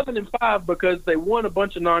garbage. 7-5 because they won a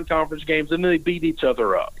bunch of non-conference games and then they beat each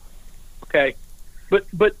other up. Okay,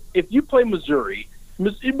 but if you play Missouri's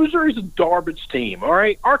a garbage team, all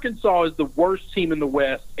right? Arkansas is the worst team in the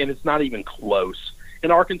West, and it's not even close.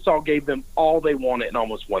 And Arkansas gave them all they wanted and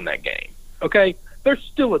almost won that game. Okay? They're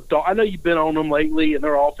still a dog. I know you've been on them lately, and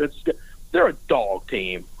their offense is good. they're a dog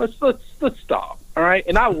team. Let's stop. All right.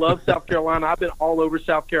 And I love South Carolina. I've been all over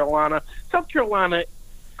South Carolina. South Carolina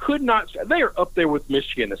could not. They are up there with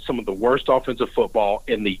Michigan as some of the worst offensive football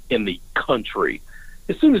in the country.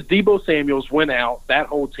 As soon as Deebo Samuels went out, that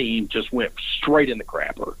whole team just went straight in the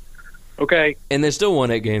crapper. Okay. And they still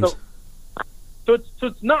won 8 games. So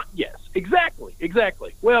it's not. Yes,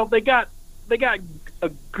 exactly. Well, they got a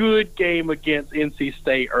good game against NC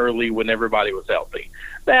State early when everybody was healthy.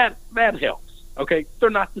 That helps. Okay, they're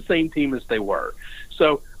not the same team as they were.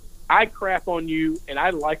 So I crap on you, and I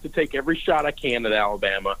like to take every shot I can at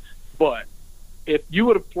Alabama. But if you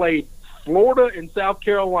would have played Florida and South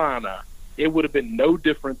Carolina, it would have been no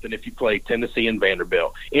different than if you played Tennessee and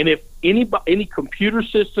Vanderbilt. And if any computer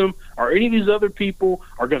system or any of these other people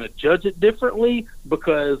are going to judge it differently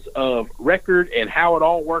because of record and how it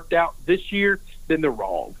all worked out this year, then they're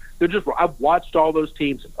wrong. I've watched all those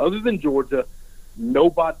teams. Other than Georgia,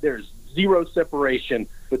 there's zero separation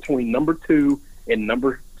between number 2 and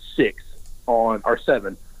number 6 or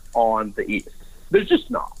 7 on the East. There's just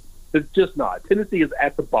not. Tennessee is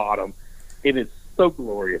at the bottom, and it's so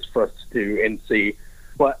glorious for us to do and see.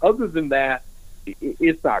 But other than that,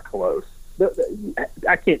 it's not close.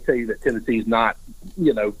 I can't tell you that Tennessee's not,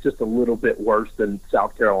 just a little bit worse than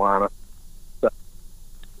South Carolina. So,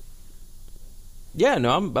 yeah,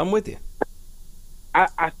 no, I'm with you.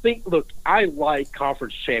 I think, look, I like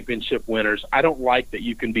conference championship winners. I don't like that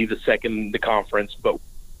you can be the second in the conference but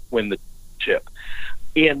win the chip.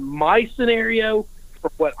 In my scenario,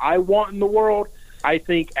 for what I want in the world, I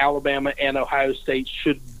think Alabama and Ohio State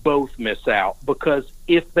should both miss out, because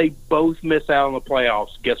if they both miss out on the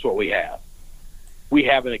playoffs, guess what we have? We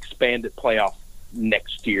have an expanded playoff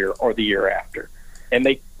next year or the year after. And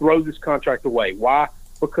they throw this contract away. Why?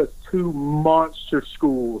 Because 2 monster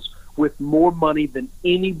schools with more money than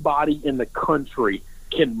anybody in the country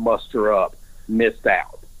can muster up missed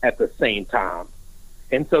out at the same time.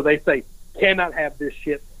 And so they say, cannot have this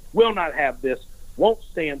shit, will not have this, won't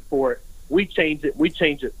stand for it. We change it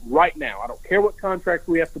right now. I don't care what contract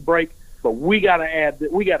we have to break, but we got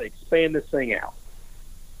to expand this thing out.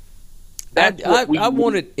 I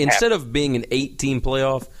want it, instead of being an 8-team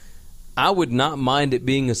playoff, I would not mind it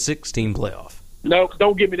being a 6-team playoff. No,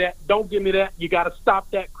 don't give me that. You got to stop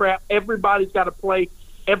that crap. Everybody's got to play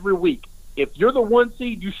every week. If you're the 1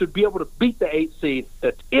 seed, you should be able to beat the 8 seed.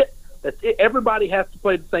 That's it. Everybody has to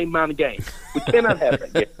play the same amount of games. We cannot have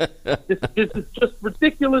that. This is just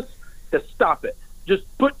ridiculous. To stop it. Just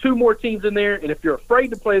put 2 more teams in there, and if you're afraid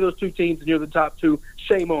to play those 2 teams and you're the top 2,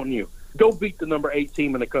 shame on you. Go beat the number 8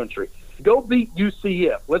 team in the country. Go beat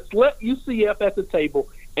UCF. Let's let UCF at the table,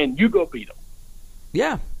 and you go beat them.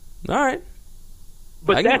 Yeah. All right.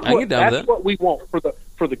 But that's what we want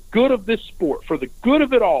for the good of this sport, for the good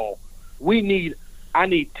of it all. I need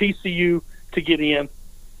TCU to get in,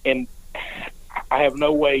 and I have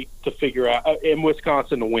no way to figure out in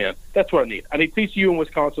Wisconsin to win. That's what I need. I need TCU and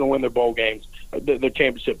Wisconsin to win their bowl games, their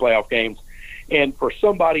championship playoff games, and for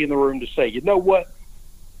somebody in the room to say, you know what,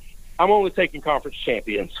 I'm only taking conference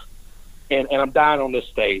champions, and I'm dying on this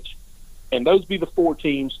stage. And those be the 4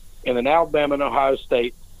 teams, and then Alabama and Ohio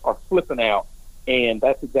State are flipping out, and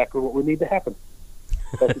that's exactly what we need to happen.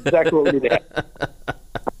 That's exactly what we need to happen.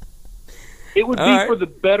 It would be for the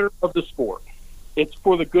better of the sport. It's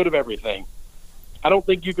for the good of everything. I don't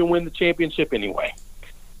think you can win the championship anyway.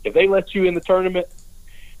 If they let you in the tournament,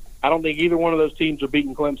 I don't think either one of those teams are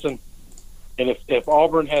beating Clemson. And if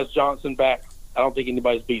Auburn has Johnson back, I don't think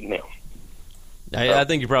anybody's beating them. I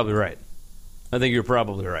think you're probably right.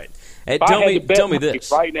 Hey, tell me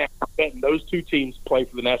this. Right now, I'm betting those 2 teams play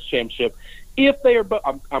for the national championship. If they are both,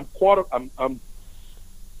 I'm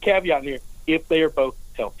caveating here, if they are both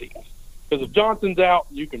healthy. Because if Johnson's out,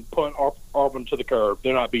 you can punt Auburn to the curb.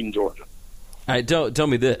 They're not beating Georgia. All right, tell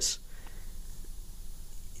me this.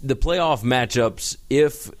 The playoff matchups,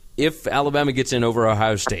 if Alabama gets in over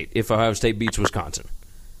Ohio State, if Ohio State beats Wisconsin,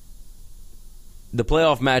 the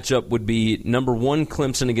playoff matchup would be number 1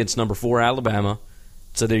 Clemson against number 4 Alabama.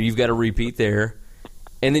 So there you've got a repeat there.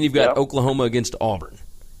 And then you've got Oklahoma against Auburn.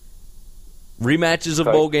 Rematches of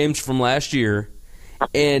bowl games from last year.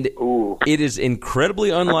 And it is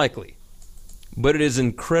incredibly unlikely, but it is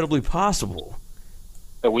incredibly possible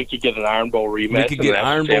that we could get an Iron Bowl rematch. We could get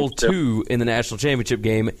Iron Bowl 2 in the national championship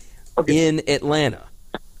game in Atlanta,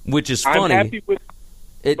 which is funny. I'm happy with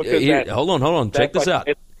hold on. Check this out.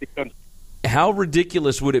 How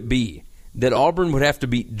ridiculous would it be that Auburn would have to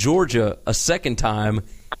beat Georgia a second time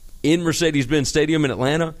in Mercedes-Benz Stadium in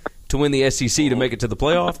Atlanta to win the SEC to make it to the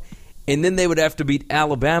playoff, and then they would have to beat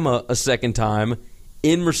Alabama a second time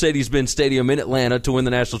in Mercedes-Benz Stadium in Atlanta to win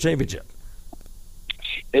the national championship?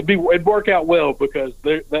 it'd work out well because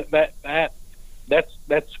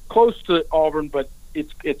that's close to Auburn, but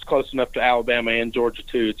it's close enough to Alabama and Georgia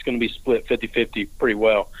too. It's going to be split 50-50 pretty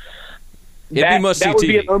well. That would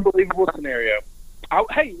be an unbelievable scenario.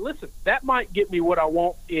 Hey, listen, that might get me what I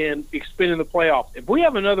want in expanding the playoffs. If we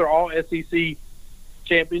have another all-SEC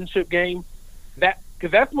championship game,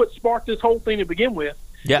 because that's what sparked this whole thing to begin with.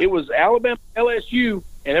 Yeah. It was Alabama, LSU,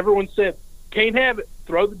 and everyone said, can't have it.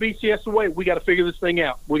 Throw the BCS away. We got to figure this thing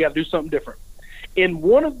out. We got to do something different. In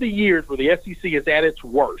one of the years where the SEC is at its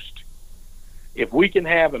worst, if we can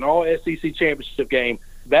have an all-SEC championship game,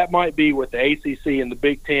 that might be what the ACC and the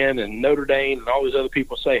Big Ten and Notre Dame and all these other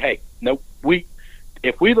people say, hey, nope,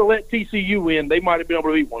 if we'd have let TCU in, they might have been able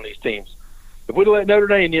to beat one of these teams. If we'd have let Notre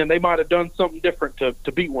Dame in, they might have done something different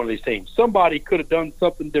to beat one of these teams. Somebody could have done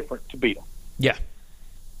something different to beat them. Yeah,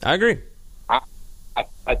 I agree.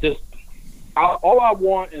 All I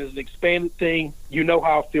want is an expanded thing. You know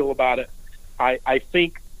how I feel about it. I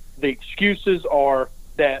think the excuses are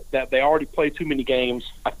that they already play too many games.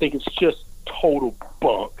 I think it's just total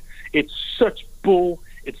bunk. It's such bull.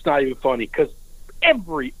 It's not even funny because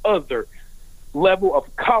every other level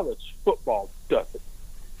of college football does it.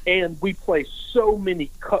 And we play so many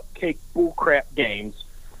cupcake bullcrap games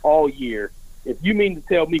all year. If you mean to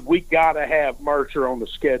tell me we got to have Mercer on the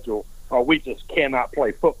schedule or we just cannot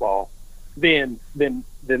play football, then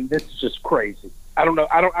this is just crazy. I don't know.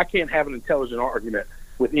 I can't have an intelligent argument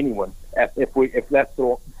with anyone if that's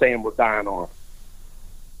the sand we're dying on.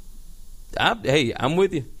 Hey, I'm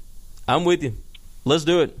with you. Let's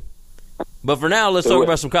do it. But for now, let's talk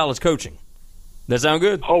about some college coaching. That sound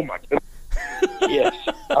good? Oh my goodness. Yes.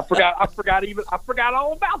 I forgot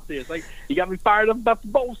all about this. Like, you got me fired up about the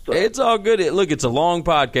bowl stuff. It's all good. Look, it's a long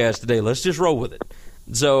podcast today. Let's just roll with it.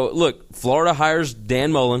 So, look, Florida hires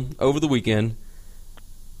Dan Mullen over the weekend.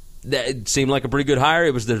 That seemed like a pretty good hire.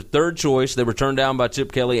 It was their third choice. They were turned down by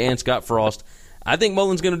Chip Kelly and Scott Frost. I think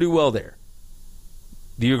Mullen's going to do well there.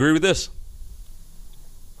 Do you agree with this?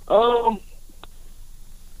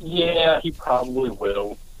 Yeah, he probably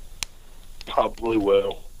will.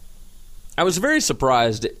 I was very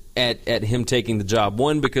surprised at him taking the job.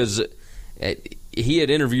 One, because he had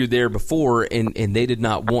interviewed there before, and they did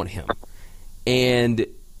not want him. And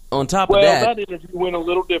on top of that... Well, that interview went a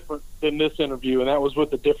little different than this interview, and that was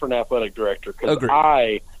with a different athletic director, because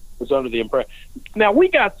I was under the impression... Now, we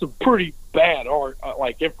got some pretty bad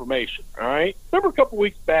information, all right? Remember a couple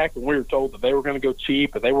weeks back when we were told that they were going to go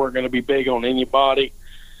cheap and they weren't going to be big on anybody,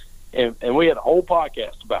 and we had a whole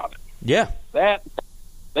podcast about it. Yeah.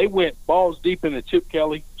 They went balls deep into Chip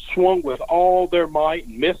Kelly, swung with all their might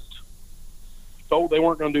and missed, told they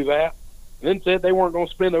weren't going to do that, and then said they weren't going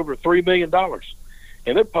to spend over $3 million.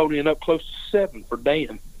 And they're ponying up close to $7 million for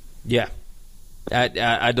Dan. Yeah.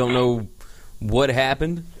 I don't know what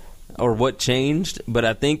happened or what changed, but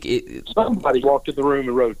I think somebody walked in the room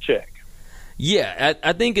and wrote a check. Yeah,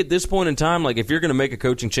 I think at this point in time, like, if you're going to make a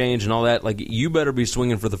coaching change and all that, like, you better be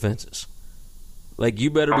swinging for the fences. Like,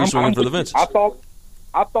 you better be swinging for the fences.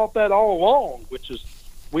 I thought that all along, which is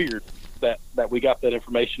weird that we got that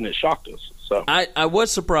information that shocked us. So I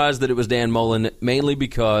was surprised that it was Dan Mullen, mainly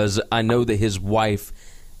because I know that his wife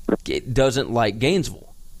doesn't like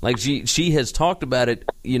Gainesville. Like, she has talked about it,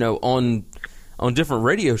 on different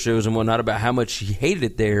radio shows and whatnot about how much she hated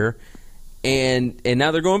it there, and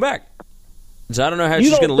now they're going back. So I don't know how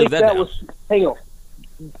she's going to live that down. Hang on.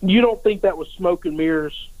 You don't think that was smoke and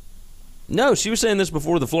mirrors? No, she was saying this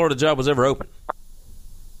before the Florida job was ever open.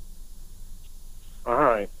 All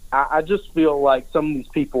right. I just feel like some of these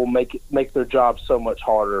people make their job so much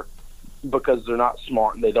harder because they're not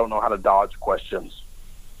smart and they don't know how to dodge questions.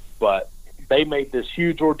 But they made this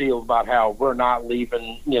huge ordeal about how we're not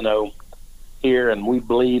leaving, here and we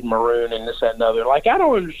bleed maroon and this, that, and other. Like, I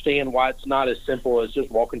don't understand why it's not as simple as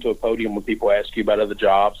just walking to a podium when people ask you about other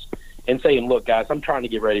jobs and saying, look, guys, I'm trying to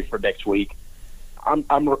get ready for next week.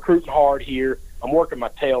 I'm recruiting hard here. I'm working my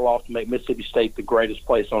tail off to make Mississippi State the greatest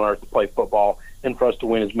place on earth to play football and for us to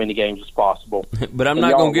win as many games as possible. But I'm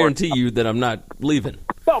not going to guarantee you that I'm not leaving.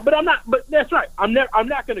 No, but I'm not. But that's right. I'm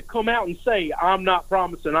not going to come out and say I'm not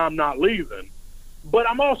promising I'm not leaving. But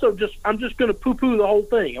I'm just going to poo-poo the whole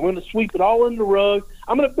thing. I'm going to sweep it all under the rug.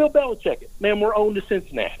 I'm going to Bill Belichick it. Man, we're on to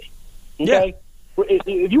Cincinnati. Okay? Yeah.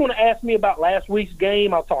 If you want to ask me about last week's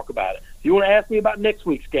game, I'll talk about it. If you want to ask me about next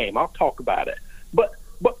week's game, I'll talk about it. But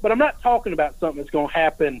I'm not talking about something that's going to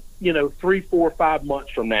happen, 3, 4, 5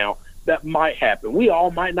 months from now. That might happen. We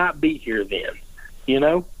all might not be here then,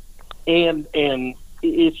 and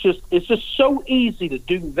it's just so easy to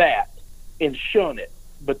do that and shun it.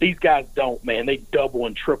 But these guys don't, man. They double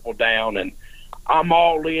and triple down, and I'm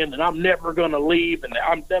all in and I'm never going to leave. And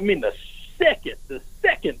the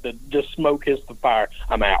second the smoke hits the fire,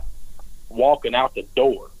 I'm out, walking out the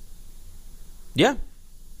door. Yeah,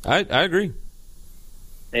 I agree.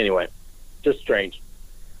 Anyway, just strange.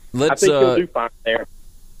 I think he'll do fine there.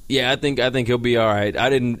 Yeah, I think he'll be all right. I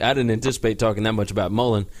didn't anticipate talking that much about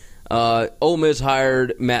Mullen. Ole Miss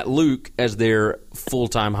hired Matt Luke as their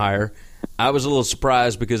full-time hire. I was a little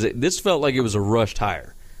surprised because this felt like it was a rushed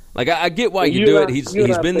hire. Like I get why you do it. He's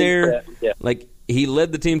been there. Yeah. Like he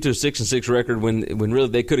led the team to a 6-6 record when really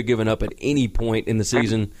they could have given up at any point in the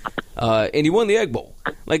season, and he won the Egg Bowl.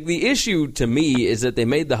 Like the issue to me is that they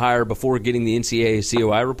made the hire before getting the NCAA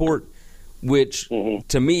COI report, which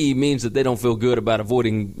to me means that they don't feel good about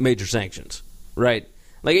avoiding major sanctions, right?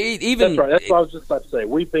 Like even that's right. That's what I was just about to say.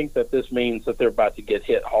 We think that this means that they're about to get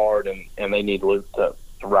hit hard, and they need Luke to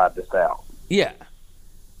ride this out. Yeah,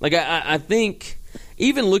 like I think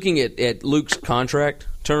even looking at Luke's contract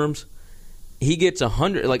terms, he gets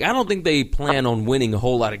 100. Like I don't think they plan on winning a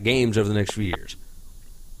whole lot of games over the next few years.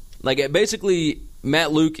 Like basically,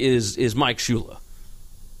 Matt Luke is Mike Shula,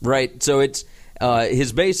 right? So it's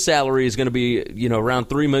his base salary is going to be around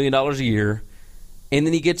 $3 million a year, and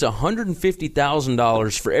then he gets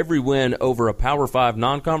 $150,000 for every win over a Power 5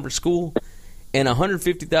 non-conference school, and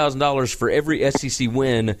 $150,000 for every SEC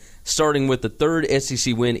win, starting with the third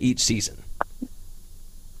SEC win each season.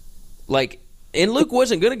 Like, and Luke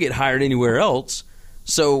wasn't going to get hired anywhere else,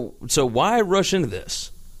 so why rush into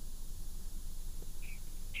this?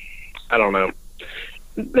 I don't know.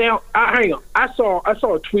 Now, hang on. I saw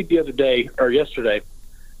a tweet the other day or yesterday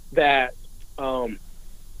that Ole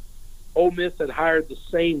Miss had hired the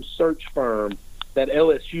same search firm that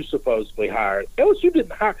LSU supposedly hired. LSU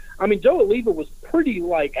didn't hire. I mean, Joe Oliva was pretty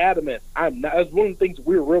adamant. I'm not. That's one of the things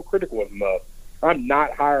we were real critical of him of. I'm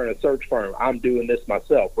not hiring a search firm. I'm doing this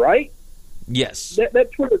myself. Right? Yes.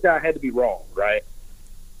 That Twitter guy had to be wrong, right?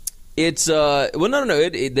 It's no.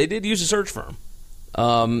 They did use a search firm.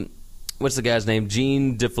 What's the guy's name?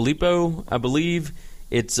 Gene DeFilippo, I believe.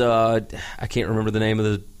 It's I can't remember the name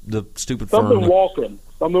of the stupid firm. Something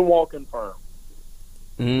Walken firm.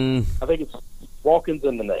 I think it's Walken's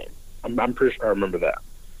in the name. I'm pretty sure I remember that.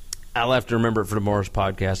 I'll have to remember it for tomorrow's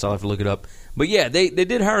podcast. I'll have to look it up. But yeah, they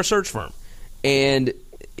did hire a search firm, and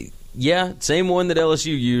yeah, same one that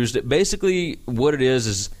LSU used. Basically, what it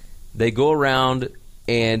is they go around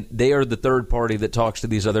and they are the third party that talks to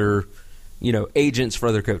these other agents for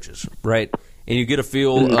other coaches, right? And you get a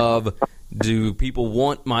feel of, do people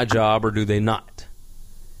want my job or do they not?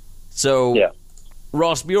 So yeah.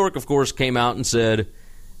 Ross Bjork, of course, came out and said,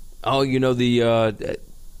 oh, the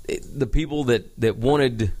people that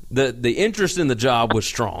wanted the interest in the job was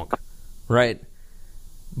strong, right?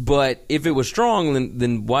 But if it was strong,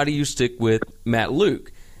 then why do you stick with Matt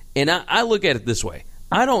Luke? And I look at it this way.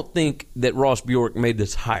 I don't think that Ross Bjork made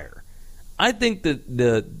this hire. I think that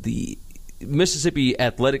the Mississippi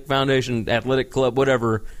Athletic Foundation, Athletic Club,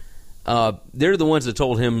 whatever, they're the ones that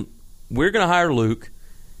told him, we're going to hire Luke.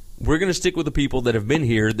 We're going to stick with the people that have been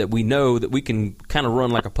here that we know that we can kind of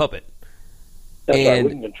run like a puppet. That's right,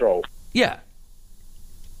 we can control. Yeah.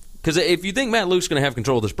 Because if you think Matt Luke's going to have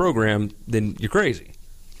control of this program, then you're crazy.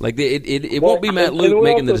 Like, it won't be Matt Luke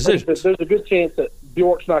making the decisions. There's a good chance that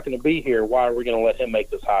Bjork's not going to be here. Why are we going to let him make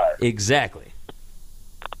this hire? Exactly.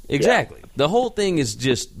 Yeah. The whole thing is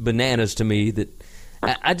just bananas to me. That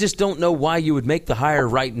I just don't know why you would make the hire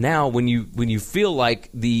right now when you feel like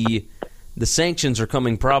the sanctions are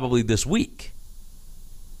coming probably this week.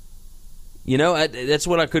 That's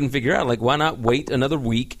what I couldn't figure out. Like, why not wait another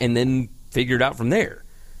week and then figure it out from there?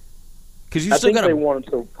 Because you still got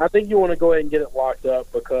to. I think you want to go ahead and get it locked up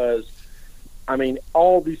because, I mean,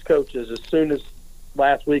 all these coaches, as soon as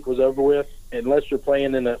last week was over with, unless you're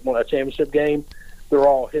playing in a championship game, they're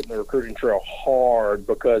all hitting the recruiting trail hard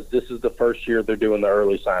because this is the first year they're doing the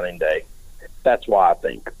early signing day. That's why I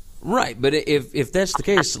think. Right, but if that's the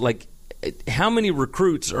case, like, how many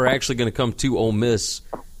recruits are actually going to come to Ole Miss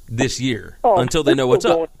this year until they know what's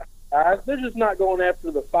up? They're just not going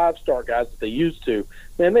after the 5-star guys that they used to.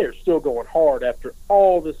 Man, they are still going hard after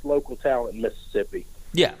all this local talent in Mississippi.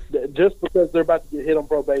 Yeah. Just because they're about to get hit on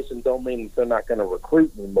probation don't mean that they're not going to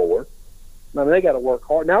recruit anymore. I mean, they got to work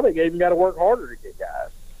hard. Now they even got to work harder to get guys.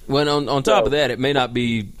 Well, on top of that, it may not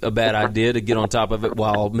be a bad idea to get on top of it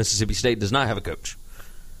while Mississippi State does not have a coach.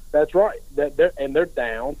 That's right. They're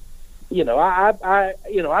down. I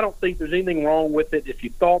don't think there's anything wrong with it. If you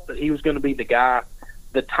thought that he was going to be the guy,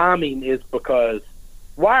 the timing is because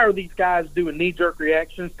why are these guys doing knee-jerk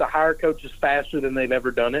reactions to hire coaches faster than they've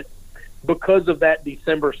ever done it? Because of that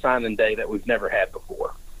December signing day that we've never had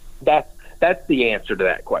before. That's the answer to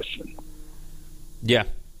that question. Yeah.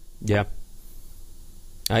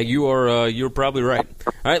 You're probably right.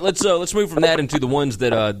 All right, let's move from that into the ones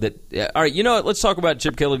that all right, you know what? Let's talk about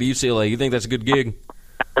Chip Kelly to UCLA. You think that's a good gig?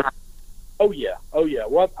 Oh yeah.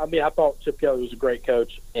 Well, I mean, I thought Chip Kelly was a great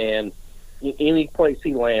coach, and any place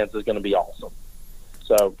he lands is going to be awesome.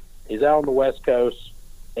 So he's out on the West Coast,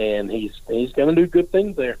 and he's going to do good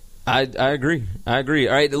things there. I agree. All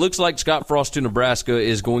right, it looks like Scott Frost to Nebraska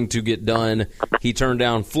is going to get done. He turned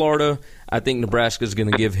down Florida. I think Nebraska is going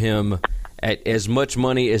to give him as much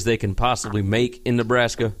money as they can possibly make in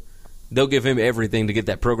Nebraska. They'll give him everything to get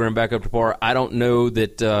that program back up to par. I don't know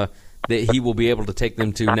that that he will be able to take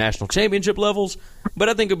them to national championship levels, but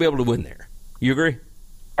I think he'll be able to win there. You agree?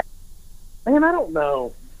 Man, I don't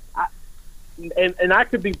know. And I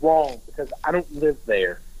could be wrong because I don't live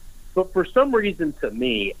there. But for some reason, to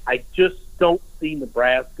me, I just don't see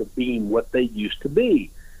Nebraska being what they used to be.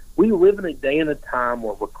 We live in a day and a time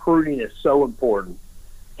where recruiting is so important.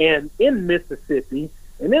 And in Mississippi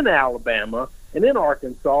and in Alabama and in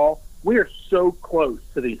Arkansas, we are so close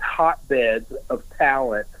to these hotbeds of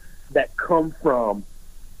talent that come from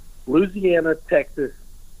Louisiana, Texas,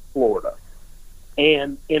 Florida.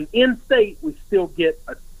 And in in-state, we still get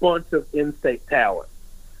a bunch of in-state talent.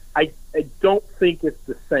 I don't think it's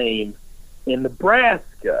the same in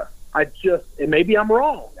Nebraska. And maybe I'm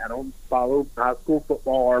wrong. I don't follow high school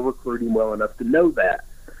football or recruiting well enough to know that.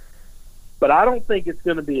 But I don't think it's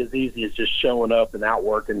going to be as easy as just showing up and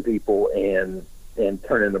outworking people and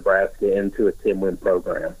turning Nebraska into a 10-win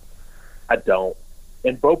program. I don't.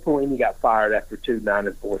 And Bo Pelini got fired after 2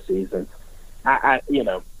 9-4 seasons.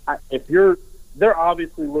 They're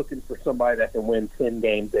obviously looking for somebody that can win 10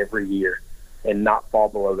 games every year and not fall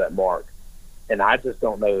below that mark. And I just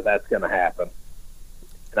don't know that that's going to happen.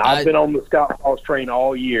 And I've been on the Scott Frost train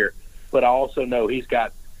all year, but I also know he's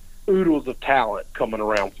got oodles of talent coming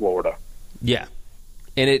around Florida. Yeah,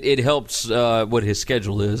 and it helps what his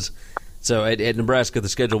schedule is. So at Nebraska, the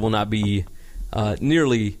schedule will not be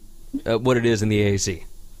nearly what it is in the AAC.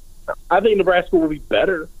 I think Nebraska will be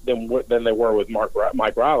better than they were with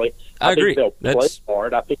Mike Riley. I agree. Think they'll play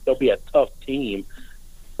hard. I think they'll be a tough team.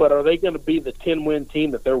 But are they going to be the 10-win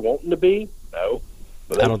team that they're wanting to be? No.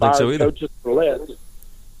 I don't think so either. Coaches for less.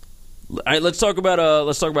 All right, let's talk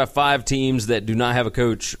about 5 teams that do not have a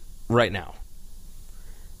coach right now.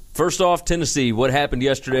 First off, Tennessee. What happened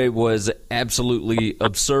yesterday was absolutely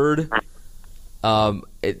absurd.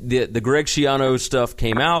 The Greg Schiano stuff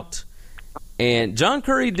came out, and John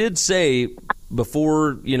Curry did say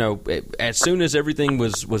before, as soon as everything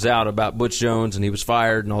was out about Butch Jones and he was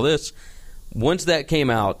fired and all this, once that came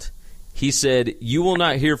out, he said, "You will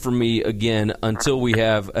not hear from me again until we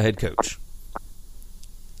have a head coach."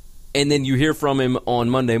 And then you hear from him on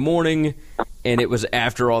Monday morning, and it was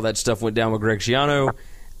after all that stuff went down with Greg Schiano.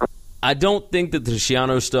 I don't think that the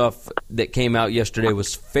Schiano stuff that came out yesterday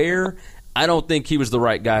was fair. I don't think he was the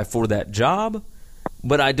right guy for that job,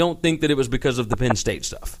 but I don't think that it was because of the Penn State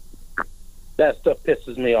stuff. That stuff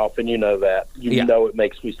pisses me off, and you know that. You know it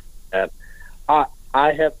makes me sad.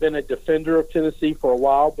 I have been a defender of Tennessee for a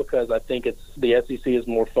while because I think the SEC is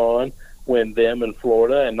more fun when them and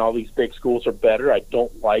Florida and all these big schools are better. I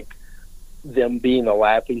don't like them being the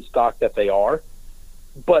laughing stock that they are.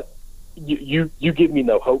 But you give me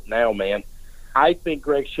no hope now, man. I think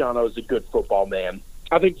Greg Schiano is a good football man.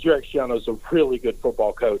 I think Greg Schiano is a really good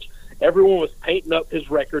football coach. Everyone was painting up his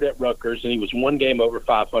record at Rutgers, and he was 1 game over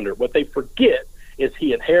 500. What they forget is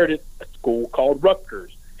he inherited a school called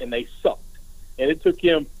Rutgers, and they sucked. And it took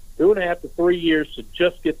him 2.5 to 3 years to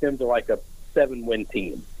just get them to like a 7-win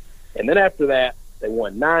team. And then after that, they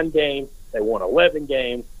won 9 games, they won 11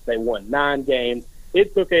 games, they won 9 games.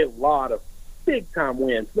 It took a lot of big-time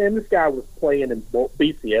wins. Man, this guy was playing in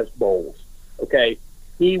BCS bowls, okay?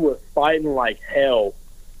 He was fighting like hell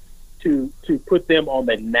to put them on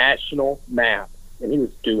the national map, and he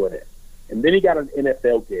was doing it. And then he got an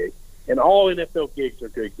NFL gig, and all NFL gigs are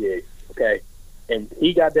good gigs, okay? And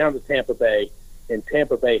he got down to Tampa Bay, and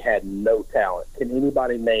Tampa Bay had no talent. Can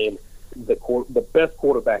anybody name the best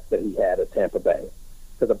quarterback that he had at Tampa Bay?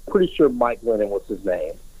 Because I'm pretty sure Mike Lennon was his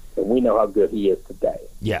name, and we know how good he is today.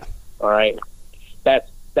 Yeah. All right?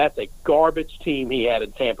 That's a garbage team he had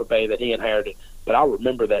in Tampa Bay that he inherited. But I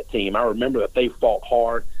remember that team. I remember that they fought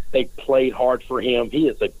hard. They played hard for him. He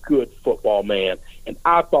is a good football man, and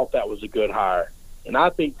I thought that was a good hire. And I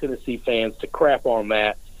think Tennessee fans, to crap on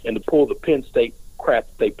that and to pull the Penn State crap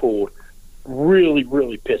that they pulled, really,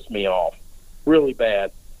 really pissed me off, really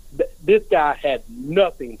bad. This guy had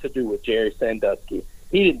nothing to do with Jerry Sandusky.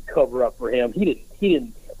 He didn't cover up for him. He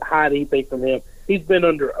didn't hide anything from him. He's been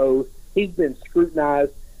under oath. He's been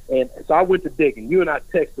scrutinized And so I went to digging. You and I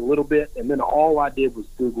texted a little bit, and then all I did was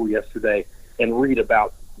Google yesterday and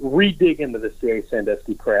re-dig into the Jerry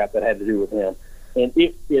Sandusky crap that had to do with him. And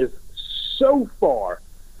it is so far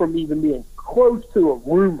from even being close to a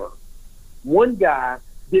rumor. One guy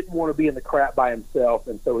didn't want to be in the crap by himself,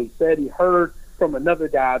 and so he said he heard from another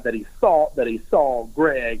guy that he thought that he saw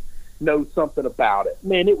Greg know something about it.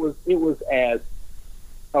 Man, it was as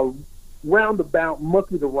a roundabout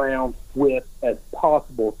monkeyed around with as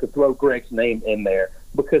possible to throw Greg's name in there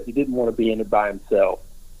because he didn't want to be in it by himself.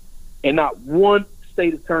 And not one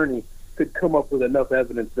state attorney could come up with enough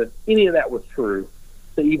evidence that any of that was true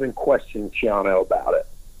to even question Schiano about it.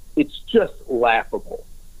 It's just laughable.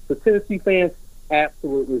 The Tennessee fans,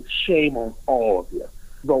 absolutely shame on all of you.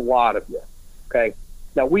 The lot of you. Okay?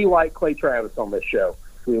 Now, we like Clay Travis on this show.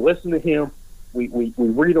 We listen to him. We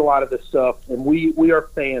read a lot of this stuff, and we are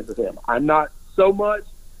fans of him. I'm not so much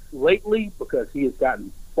lately because he has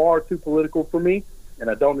gotten far too political for me, and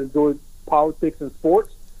I don't enjoy politics and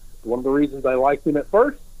sports. It's one of the reasons I liked him at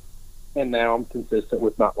first, and now I'm consistent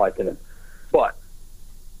with not liking him. But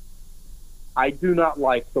I do not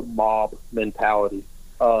like the mob mentality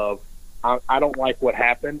of I don't like what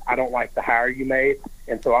happened. I don't like the hire you made,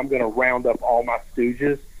 and so I'm going to round up all my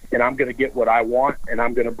stooges, and I'm going to get what I want, and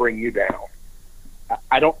I'm going to bring you down.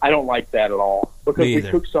 I don't like that at all because we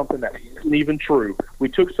took something that wasn't even true. We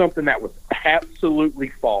took something that was absolutely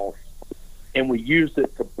false, and we used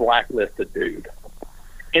it to blacklist a dude.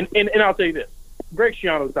 And I'll tell you this: Greg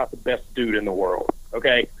Schiano is not the best dude in the world.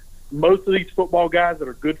 Okay, most of these football guys that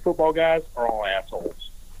are good football guys are all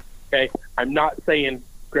assholes. Okay, I'm not saying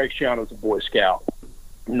Greg Schiano's a Boy Scout,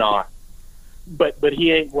 not, but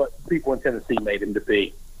he ain't what people in Tennessee made him to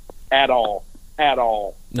be, at all.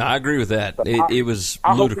 No, I agree with that. It was ludicrous.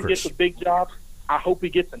 I hope he gets a big job. I hope he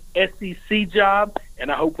gets an SEC job,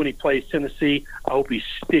 and I hope when he plays Tennessee, I hope he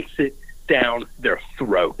sticks it down their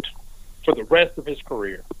throat for the rest of his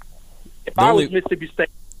career. If I was Mississippi State,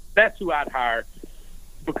 that's who I'd hire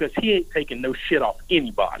because he ain't taking no shit off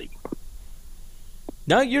anybody.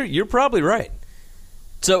 No, you're probably right.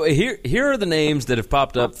 So here are the names that have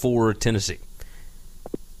popped up for Tennessee.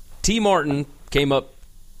 T. Martin came up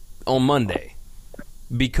on Monday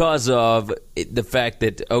because of the fact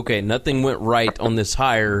that, okay, nothing went right on this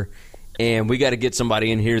hire, and we got to get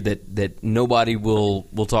somebody in here that nobody will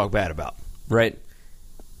talk bad about, right?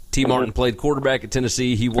 T. Martin played quarterback at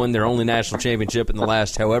Tennessee. He won their only national championship in the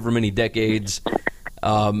last however many decades.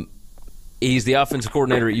 He's the offensive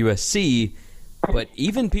coordinator at USC, but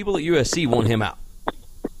even people at USC want him out.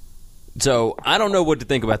 So I don't know what to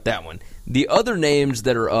think about that one. The other names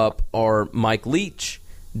that are up are Mike Leach,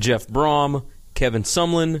 Jeff Brom, Kevin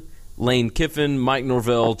Sumlin, Lane Kiffin, Mike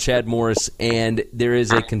Norvell, Chad Morris, and there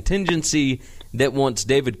is a contingency that wants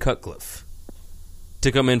David Cutcliffe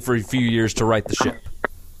to come in for a few years to right the ship.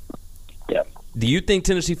 Yep. Do you think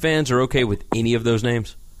Tennessee fans are okay with any of those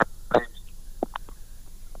names?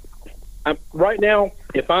 Right now,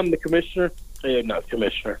 if I'm the commissioner,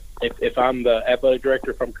 if I'm the athletic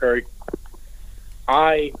director, if I'm Curry,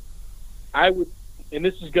 I would, and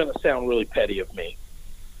this is going to sound really petty of me,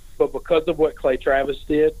 but because of what Clay Travis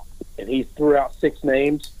did, and he threw out 6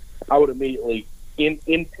 names, I would immediately,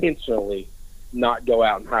 intentionally, not go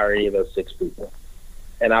out and hire any of those 6 people.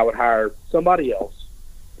 And I would hire somebody else.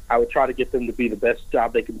 I would try to get them to be the best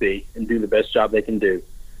job they can be and do the best job they can do.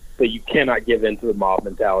 But you cannot give in to the mob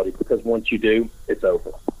mentality because once you do, it's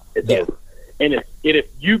over. It's over. And if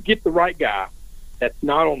you get the right guy that's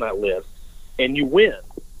not on that list and you win,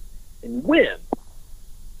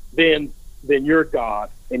 then you're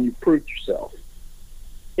God and you proved yourself.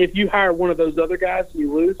 If you hire one of those other guys and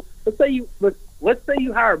you lose, let's say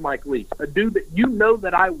you hire Mike Leach, a dude that you know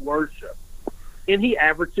that I worship, and he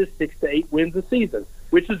averages 6 to 8 wins a season,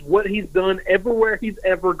 which is what he's done everywhere he's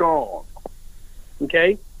ever gone.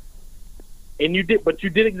 Okay? And you did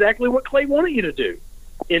exactly what Clay wanted you to do.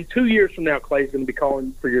 In 2 years from now, Clay's going to be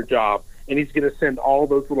calling for your job, and he's going to send all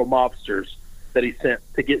those little mobsters that he sent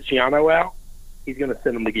to get Schiano out. He's going to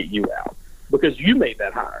send them to get you out because you made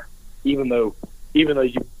that hire, even though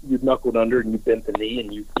you knuckled under and you bent the knee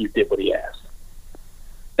and you did what he asked.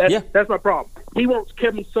 That's my problem. He wants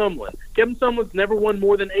Kevin Sumlin. Kevin Sumlin's never won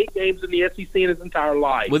more than 8 games in the SEC in his entire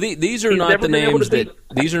life. Well, these are not the names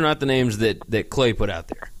that Clay put out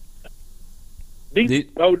there. Some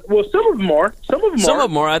of them are. Some of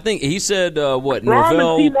them are. I think he said what? Brom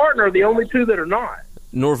Norvell and T. Martin are the only 2 that are not.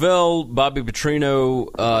 Norvell, Bobby Petrino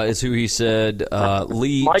is who he said.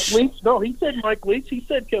 Leach. Mike Leach? No, he said Mike Leach. He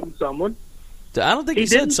said Kevin Sumlin. I don't think he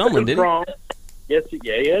said Sumlin, did he? Yes, he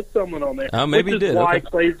had Sumlin on there. Maybe he did. Which is why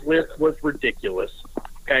Clay's list was ridiculous.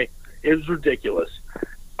 Okay? It was ridiculous.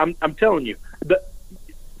 I'm telling you,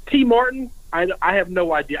 T. Martin, I have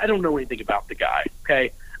no idea. I don't know anything about the guy,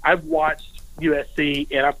 okay? I've watched USC,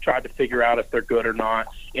 and I've tried to figure out if they're good or not.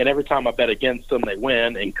 And every time I bet against them, they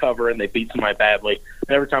win and cover, and they beat somebody badly.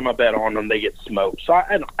 And every time I bet on them, they get smoked. So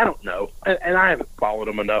I don't know. And I haven't followed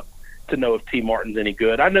them enough to know if T. Martin's any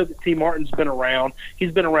good. I know that T. Martin's been around.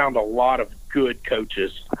 He's been around a lot of good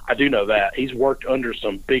coaches. I do know that. He's worked under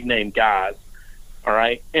some big-name guys, all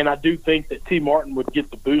right? And I do think that T. Martin would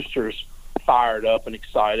get the boosters fired up and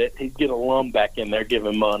excited. He'd get alum back in there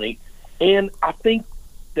giving money. And I think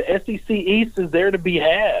the SEC East is there to be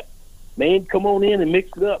had. Man, come on in and mix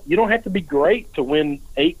it up. You don't have to be great to win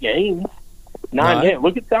 8 games, 9 games.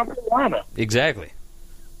 Look at South Carolina. Exactly.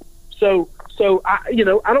 So I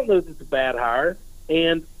don't know that it's a bad hire.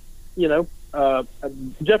 And,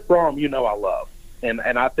 Jeff Brom, I love. And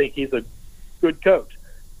I think he's a good coach.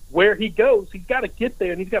 Where he goes, he's got to get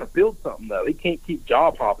there, and he's got to build something, though. He can't keep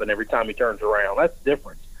job hopping every time he turns around. That's the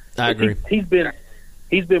difference. I agree. He's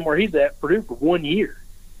been where he's at, Purdue, for 1 year.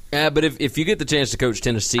 Yeah, but if you get the chance to coach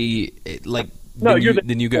Tennessee,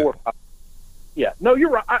 then you go. Yeah, no, you're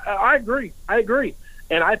right. I agree.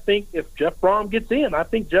 And I think if Jeff Brom gets in, I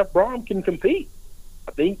think Jeff Brom can compete.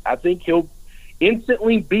 I think he'll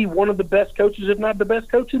instantly be one of the best coaches, if not the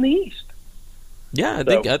best coach in the East. Yeah,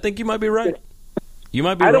 I think you might be right. You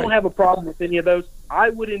might be right. I right. don't have a problem with any of those. I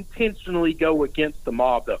would intentionally go against the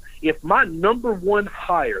mob, though. If my number one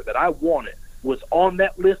hire that I wanted was on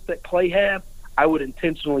that list that Clay had, I would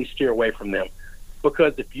intentionally steer away from them.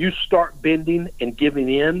 Because if you start bending and giving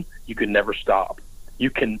in, you can never stop. You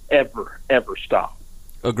can ever stop.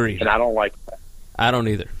 Agreed. And I don't like that. I don't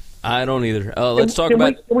either. Let's talk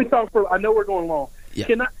about. Can we talk for? I know we're going long. Yeah.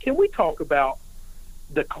 Can we talk about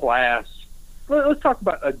the class? Let's talk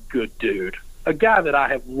about a good dude, a guy that I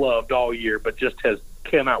have loved all year, but just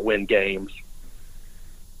cannot win games.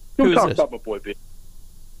 We'll talk about my boy Bill.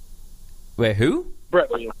 Wait, who? Brett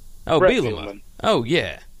Bielema. Oh, Bielema. Oh,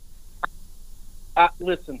 yeah.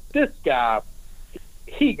 Listen, this guy,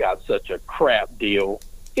 he got such a crap deal.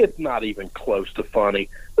 It's not even close to funny.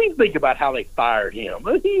 We think about how they fired him.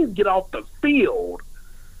 He didn't get off the field.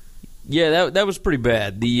 Yeah, that was pretty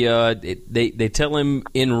bad. They tell him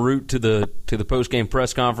en route to the post game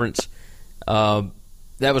press conference. That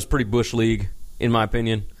was pretty bush league, in my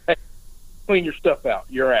opinion. Hey, clean your stuff out.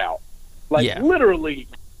 You're out. Literally,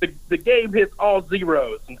 the game hits all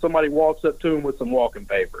zeros, and somebody walks up to him with some walking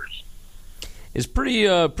papers. It's pretty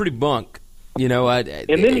bunk. He had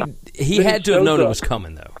to have known it was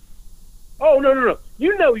coming, though. Oh, no.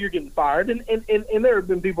 You know you're getting fired, and there have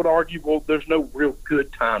been people to argue, well, there's no real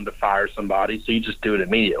good time to fire somebody, so you just do it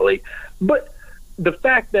immediately. But the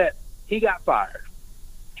fact that he got fired,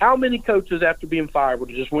 how many coaches after being fired would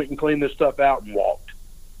have just went and cleaned their stuff out and walked?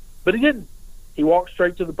 But he didn't. He walked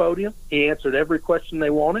straight to the podium. He answered every question they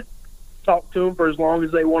wanted, talked to them for as long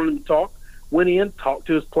as they wanted him to talk, went in, talked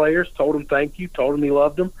to his players, told them thank you, told them he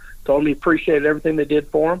loved them, told them he appreciated everything they did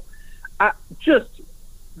for him. Just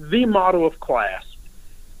the model of class.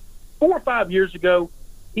 4 or 5 years ago,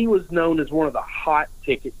 he was known as one of the hot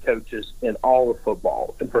ticket coaches in all of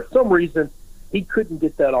football. And for some reason, he couldn't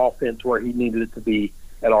get that offense where he needed it to be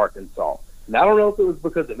at Arkansas. And I don't know if it was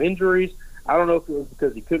because of injuries. I don't know if it was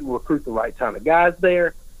because he couldn't recruit the right kind of guys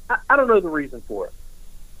there. I don't know the reason for it.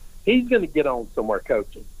 He's going to get on somewhere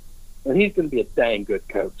coaching, and he's going to be a dang good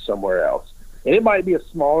coach somewhere else. And it might be a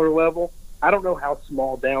smaller level. I don't know how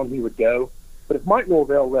small down he would go. But if Mike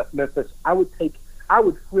Norvell left Memphis, I would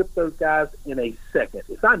flip those guys in a second.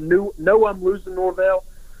 If I know I'm losing Norvell,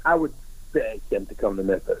 I would beg him to come to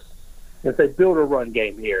Memphis and say, build a run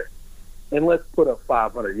game here, and let's put up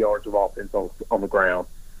 500 yards of offense on the ground,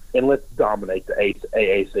 and let's dominate the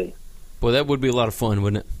AAC. Boy, that would be a lot of fun,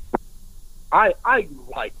 wouldn't it? I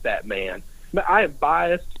like that, man. I am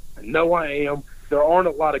biased. I know I am. There aren't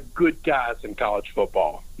a lot of good guys in college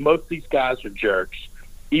football. Most of these guys are jerks.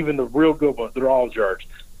 Even the real good ones, they're all jerks.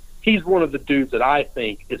 He's one of the dudes that I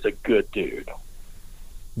think is a good dude.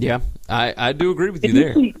 Yeah, I do agree with you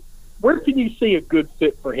there. Where can you see a good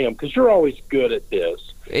fit for him? Because you're always good at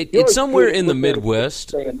this. It's somewhere in the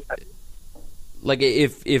Midwest. Like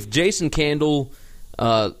if Jason Candle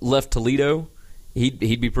left Toledo, he'd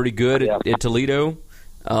be pretty good at Toledo.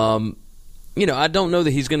 I don't know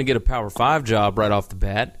that he's going to get a Power 5 job right off the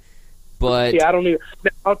bat. But yeah, I don't either.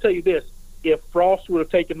 Now, I'll tell you this. If Frost would have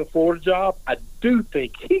taken the Florida job, I do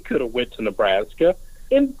think he could have went to Nebraska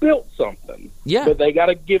and built something. Yeah. But they got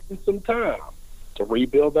to give him some time to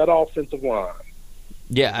rebuild that offensive line.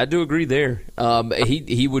 Yeah, I do agree there.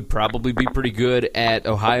 He would probably be pretty good at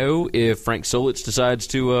Ohio if Frank Solich decides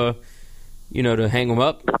to, to hang him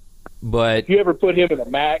up. But if you ever put him in a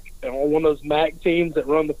MAC, on one of those MAC teams that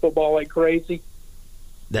run the football like crazy,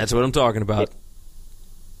 that's what I'm talking about.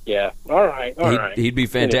 Yeah. All right. He'd be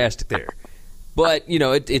fantastic there. But,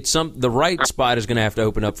 the right spot is going to have to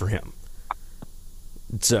open up for him.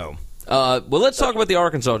 So, let's talk about the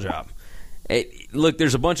Arkansas job. Hey, look,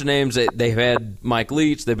 there's a bunch of names. They've had Mike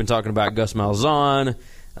Leach. They've been talking about Gus Malzahn.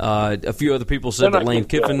 A few other people said that Lane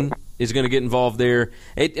Kiffin is going to get involved there.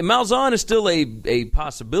 Malzahn is still a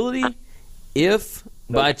possibility if,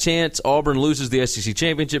 by chance, Auburn loses the SEC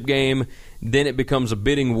championship game. Then it becomes a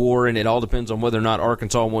bidding war, and it all depends on whether or not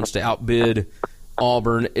Arkansas wants to outbid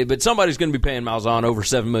Auburn. But somebody's going to be paying Malzahn over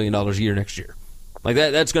 $7 million a year next year. Like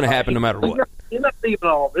that's going to happen no matter what. He's not leaving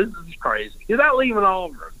Auburn. This is crazy. He's not leaving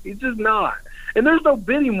Auburn. He's just not. And there's no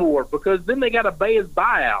bidding war because then they got to pay his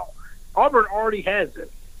buyout. Auburn already has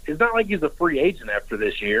it. It's not like he's a free agent after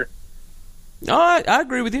this year. No, I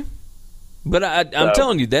agree with you. But I'm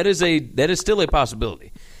telling you, that is still a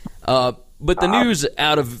possibility. But the news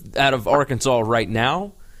out of Arkansas right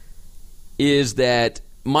now is that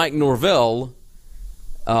Mike Norvell,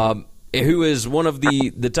 who is one of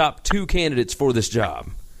the top 2 candidates for this job,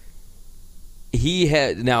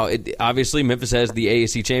 obviously Memphis has the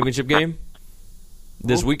AAC championship game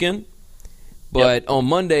this weekend. But on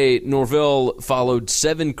Monday, Norvell followed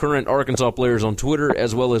 7 current Arkansas players on Twitter,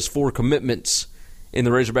 as well as 4 commitments in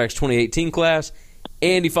the Razorbacks 2018 class,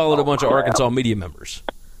 and he followed a bunch of Arkansas media members.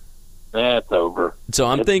 That's over. So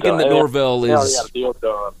I'm thinking that Norvell is. Got a deal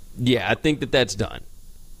done. Yeah, I think that's done.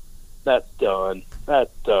 That's done.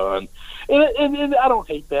 And I don't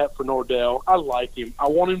hate that for Norvell. I like him. I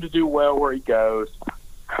want him to do well where he goes.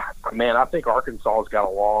 Man, I think Arkansas's got a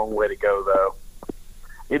long way to go, though.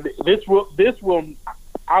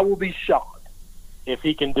 I will be shocked if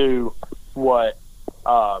he can do what,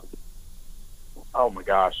 oh my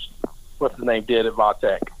gosh, what's his name did at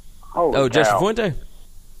Vatech? Justin Fuente?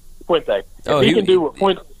 Fuente. If he can do what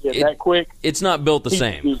Fuente did that quick. It's not built the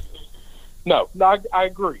same. No, I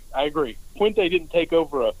agree. Fuente didn't take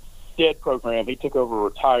over a dead program. He took over a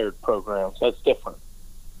retired program. So that's different.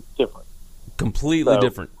 Completely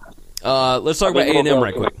different. Let's talk about A&M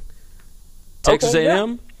right quick. Texas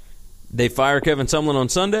A&M, they fire Kevin Sumlin on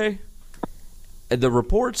Sunday. The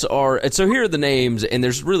reports are – so here are the names, and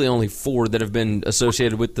there's really only 4 that have been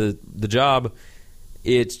associated with the job.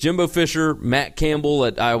 It's Jimbo Fisher, Matt Campbell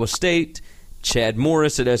at Iowa State, Chad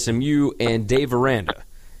Morris at SMU, and Dave Aranda.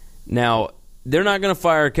 Now, they're not going to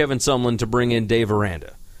fire Kevin Sumlin to bring in Dave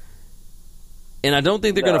Aranda. And I don't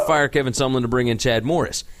think they're going to fire Kevin Sumlin to bring in Chad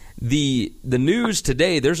Morris. The news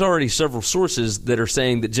today, there's already several sources that are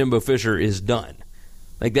saying that Jimbo Fisher is done.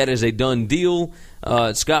 Like, that is a done deal.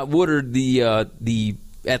 Scott Woodard, the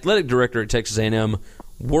athletic director at Texas A&M,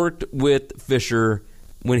 worked with Fisher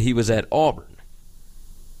when he was at Auburn.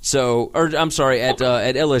 So, at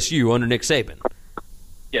LSU under Nick Saban.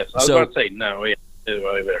 Yes, I was about to say no. Yeah,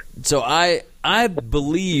 right there. So I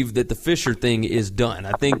believe that the Fisher thing is done.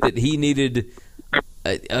 I think that he needed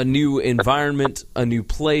a new environment, a new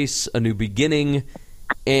place, a new beginning,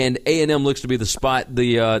 and A&M looks to be the spot.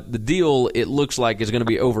 The deal, it looks like, is going to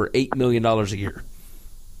be over $8 million a year.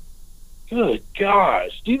 Good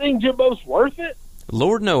gosh. Do you think Jimbo's worth it?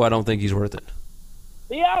 Lord, no, I don't think he's worth it.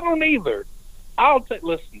 Yeah, I don't either.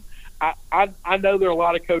 Listen, I know there are a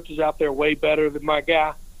lot of coaches out there way better than my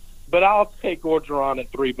guy, but I'll take Orgeron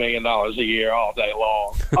at $3 million a year all day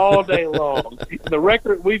long. All day long. The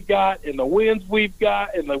record we've got and the wins we've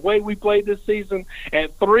got and the way we played this season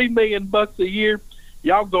at $3 million a year,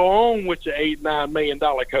 y'all go on with your $8-9 million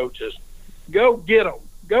coaches. Go get them.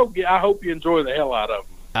 I hope you enjoy the hell out of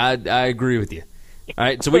them. I agree with you. All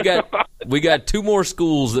right, so we got 2 more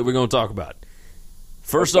schools that we're going to talk about.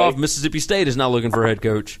 First off, Mississippi State is not looking for a head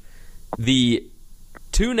coach. The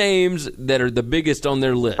 2 names that are the biggest on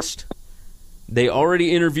their list, they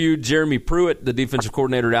already interviewed Jeremy Pruitt, the defensive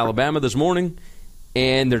coordinator at Alabama, this morning,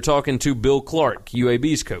 and they're talking to Bill Clark,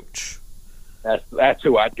 UAB's coach. That's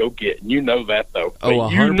who I'd go get. You know that, though. Oh,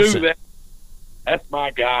 100%. You knew that. That's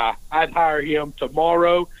my guy. I'd hire him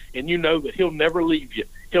tomorrow, and you know that he'll never leave you.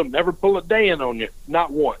 He'll never pull a Dan on you,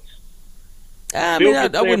 not once. I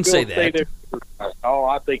wouldn't say that. Oh,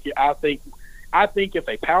 I think if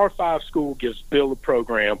a Power 5 school gives Bill a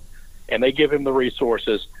program and they give him the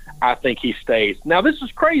resources, I think he stays. Now, this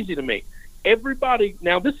is crazy to me. This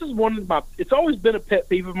is one of my – it's always been a pet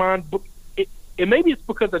peeve of mine, but and maybe it's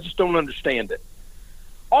because I just don't understand it.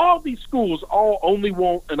 All these schools all only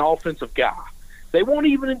want an offensive guy. They won't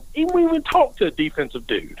even talk to a defensive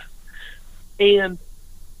dude. And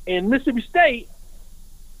Mississippi State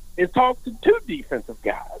has talked to 2 defensive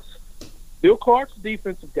guys. Bill Clark's a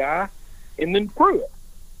defensive guy, and then Pruitt.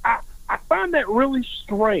 find that really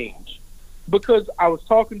strange because I was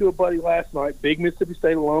talking to a buddy last night, big Mississippi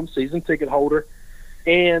State alum, season ticket holder,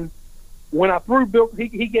 and when I threw Bill, he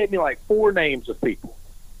gave me like 4 names of people.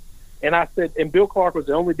 And I said, and Bill Clark was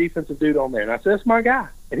the only defensive dude on there. And I said, that's my guy.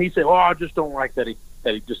 And he said, oh, I just don't like that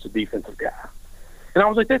he's just a defensive guy. And I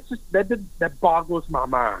was like, that boggles my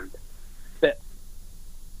mind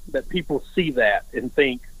that people see that and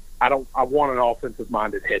think I want an offensive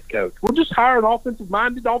minded head coach. We'll just hire an offensive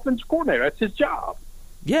minded offensive coordinator. That's his job.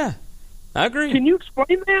 Yeah, I agree. Can you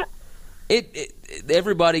explain that?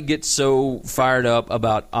 Everybody gets so fired up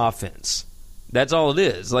about offense. That's all it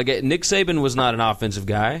is. Like Nick Saban was not an offensive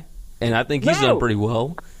guy. And I think he's done pretty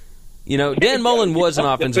well. You know, Dan Mullen was an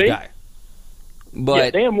offensive guy.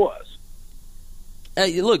 But yeah, Dan was.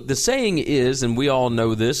 Look, the saying is, and we all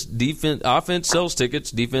know this, offense sells tickets,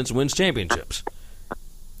 defense wins championships.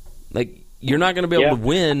 Like, you're not going to be able to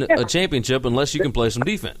win a championship unless you can play some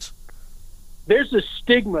defense. There's a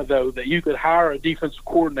stigma, though, that you could hire a defensive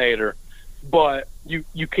coordinator, but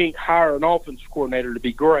you can't hire an offensive coordinator to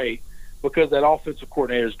be great because that offensive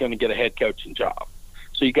coordinator is going to get a head coaching job.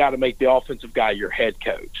 So you got to make the offensive guy your head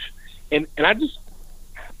coach. And I just,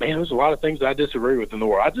 man, there's a lot of things that I disagree with in the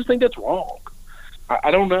world. I just think that's wrong.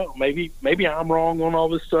 I don't know. Maybe I'm wrong on all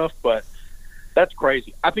this stuff, but that's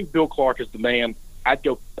crazy. I think Bill Clark is the man. I'd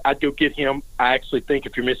go get him. I actually think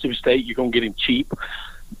if you're Mississippi State, you're going to get him cheap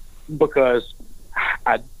because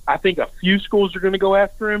I think a few schools are going to go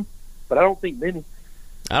after him, but I don't think many.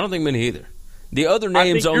 I don't think many either. The other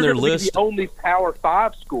names on their list, be the only Power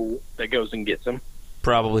 5 school that goes and gets him.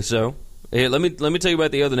 Probably so. Hey, let me tell you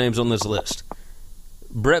about the other names on this list.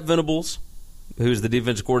 Brett Venables, who's the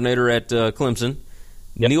defensive coordinator at Clemson.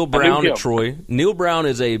 Yep. Neil Brown at Troy. Neil Brown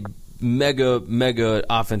is a mega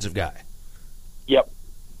offensive guy. Yep.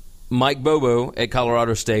 Mike Bobo at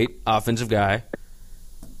Colorado State, offensive guy.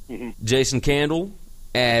 Mm-hmm. Jason Candle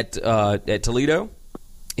at Toledo.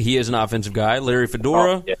 He is an offensive guy. Larry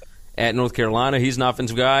Fedora at North Carolina. He's an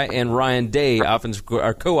offensive guy. And Ryan Day,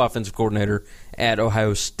 co-offensive coordinator at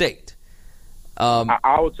Ohio State.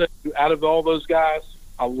 I would say out of all those guys,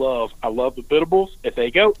 I love the Venables. If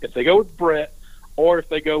they go with Brett, or if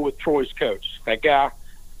they go with Troy's coach, that guy,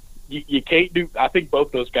 you can't do. I think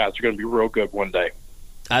both those guys are going to be real good one day.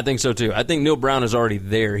 I think so too. I think Neil Brown is already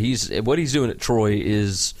there. What he's doing at Troy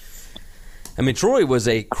is, I mean, Troy was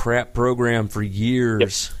a crap program for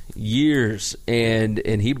years, and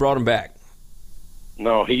he brought him back.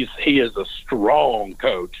 No, he is a strong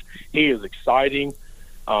coach. He is exciting.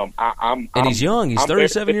 He's young. He's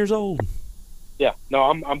 37 years old. Yeah, no,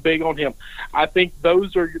 I'm big on him. I think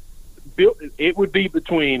those are built. It would be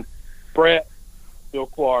between Brett, Bill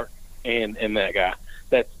Clark, and that guy.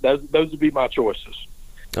 Those would be my choices.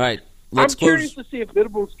 All right, I'm curious to see if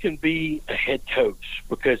Venables can be a head coach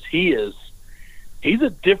because he's a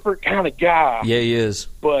different kind of guy. Yeah, he is.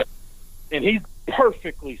 And he's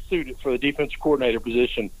perfectly suited for the defensive coordinator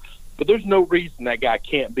position. But there's no reason that guy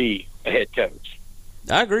can't be a head coach.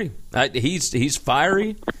 I agree. He's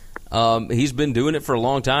fiery. He's been doing it for a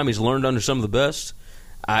long time. He's learned under some of the best.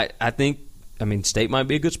 I think State might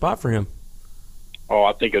be a good spot for him. Oh,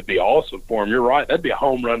 I think it'd be awesome for him. You're right. That'd be a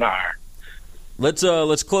home run iron.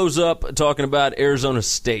 Let's close up talking about Arizona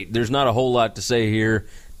State. There's not a whole lot to say here.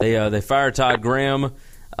 They fired Todd Graham.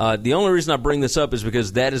 The only reason I bring this up is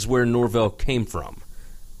because that is where Norvell came from.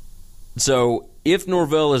 So if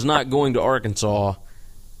Norvell is not going to Arkansas,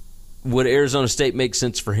 would Arizona State make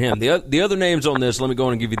sense for him? The other names on this, let me go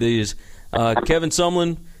on and give you these. Kevin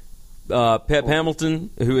Sumlin, Pep Hamilton,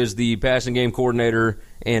 who is the passing game coordinator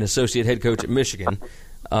and associate head coach at Michigan.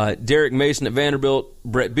 Derek Mason at Vanderbilt,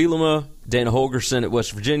 Brett Bielema, Dana Holgerson at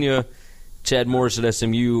West Virginia, Chad Morris at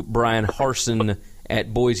SMU, Brian Harsin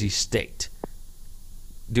at Boise State.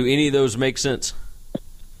 Do any of those make sense?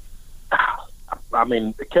 I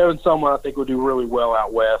mean, Kevin Sumlin, I think, will do really well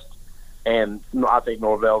out west, and I think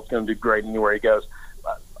Norvell's going to do great anywhere he goes.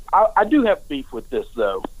 I do have beef with this,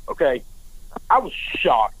 though, okay? I was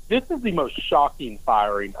shocked. This is the most shocking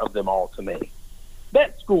firing of them all to me.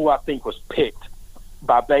 That school, I think, was picked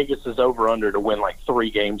by Vegas's over-under to win like 3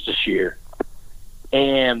 games this year.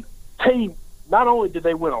 And not only did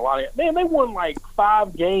they win a lot of – man, they won like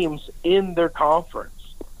 5 games in their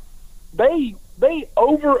conference. They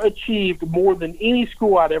overachieved more than any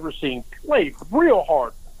school I'd ever seen. Played real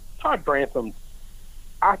hard. Todd Grantham,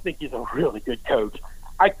 I think he's a really good coach.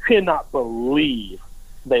 I cannot believe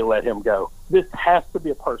they let him go. This has to be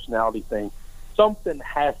a personality thing. Something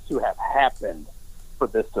has to have happened for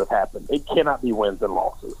this to have happened. It cannot be wins and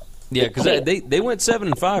losses. Yeah, because they went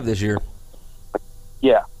 7-5 this year.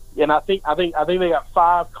 Yeah, and I think they got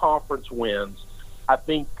 5 conference wins. I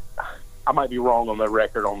think I might be wrong on their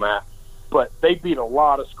record on that, but they beat a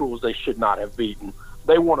lot of schools they should not have beaten.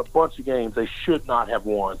 They won a bunch of games they should not have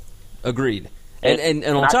won. Agreed. And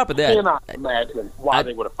on top of that, I cannot imagine why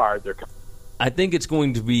they would have fired their coach. I think it's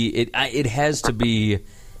going to be it has to be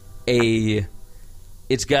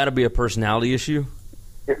it's got to be a personality issue.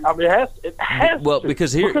 I mean, it has well, to.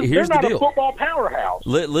 Because here's the deal. They're not a football powerhouse.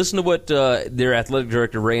 Listen to what their athletic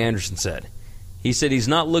director, Ray Anderson, said. He said he's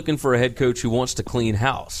not looking for a head coach who wants to clean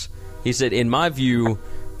house. He said, in my view,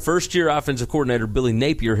 first-year offensive coordinator Billy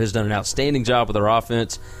Napier has done an outstanding job with our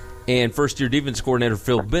offense, and first-year defense coordinator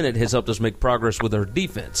Phil Bennett has helped us make progress with our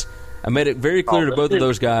defense. I made it very clear to both of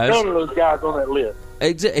those guys. None of those guys on that list.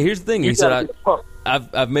 Here's the thing. He said,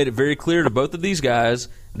 I've made it very clear to both of these guys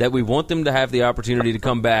that we want them to have the opportunity to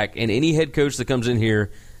come back, and any head coach that comes in here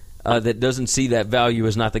that doesn't see that value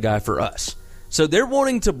is not the guy for us. So they're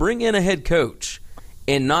wanting to bring in a head coach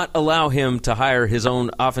and not allow him to hire his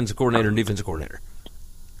own offensive coordinator and defensive coordinator.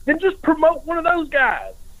 Then just promote one of those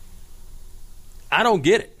guys. I don't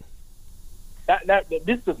get it.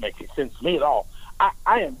 This doesn't make any sense to me at all.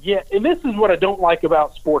 And this is what I don't like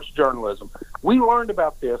about sports journalism. We learned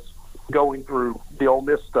about this going through the Ole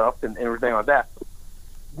Miss stuff and everything like that.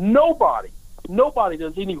 Nobody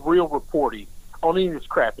does any real reporting on any of this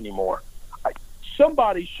crap anymore.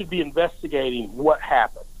 Somebody should be investigating what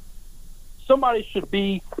happened. Somebody should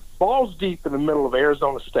be balls deep in the middle of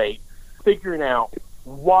Arizona State figuring out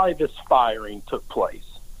why this firing took place.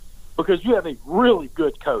 Because you have a really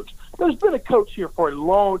good coach. There's been a coach here for a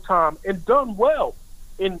long time and done well.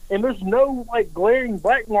 And there's no glaring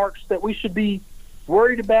black marks that we should be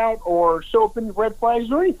worried about or show up any red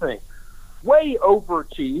flags or anything. Way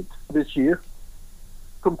overachieved this year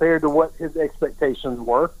compared to what his expectations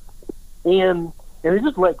were. And he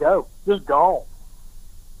just let go. Just gone.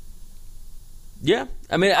 Yeah.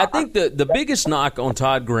 I mean, I think the biggest knock on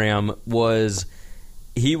Todd Graham was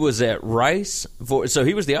he was at Rice. So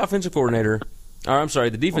he was the offensive coordinator,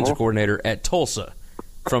 the defensive coordinator at Tulsa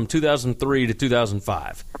from 2003 to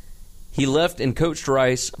 2005. He left and coached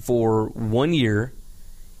Rice for 1 year,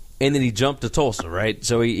 and then he jumped to Tulsa, right?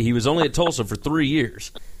 So he was only at Tulsa for 3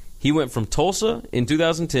 years. He went from Tulsa in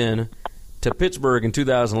 2010 to Pittsburgh in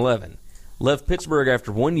 2011. Left Pittsburgh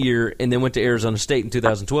after 1 year and then went to Arizona State in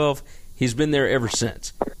 2012. He's been there ever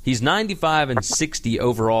since. He's 95-60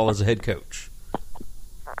 overall as a head coach.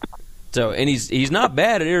 So, and he's not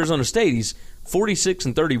bad at Arizona State. He's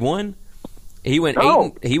 46-31. He went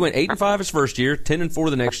 8-5 his first year, 10-4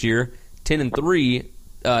 the next year, 10-3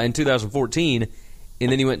 in 2014,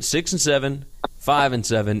 and then he went 6-7,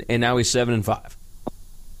 5-7, and now he's 7-5.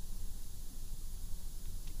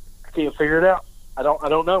 I can't figure it out. I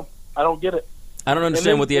don't know. I don't get it. I don't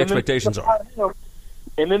understand what the expectations are.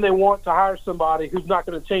 And then they want to hire somebody who's not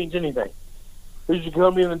going to change anything. Who's going to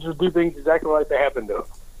come in and just do things exactly like they have been doing.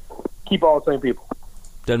 Keep all the same people.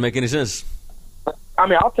 Doesn't make any sense. I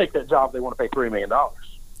mean, I'll take that job if they want to pay $3 million. I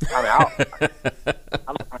mean,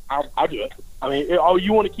 I'll do it. I mean,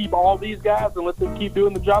 you want to keep all these guys and let them keep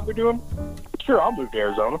doing the job they're doing? Sure, I'll move to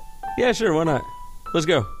Arizona. Yeah, sure. Why not? Let's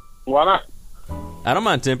go. Why not? I don't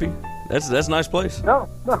mind Tempe. That's a nice place. No.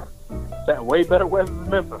 That way better weather than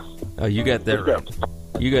Memphis. Oh, you got that right.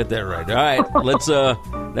 You got that right. All right, let's.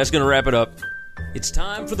 That's going to wrap it up. It's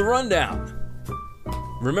time for the rundown.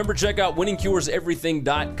 Remember, check out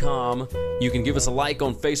winningcureseverything.com. You can give us a like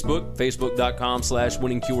on Facebook,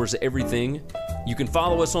 facebook.com/winningcureseverything. You can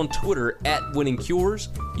follow us on Twitter @winningcures.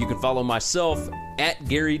 You can follow myself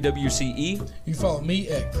 @GaryWCE. You can follow me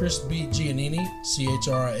at Chris B. Giannini,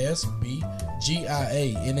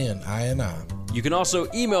 ChrisBGiannini. You can also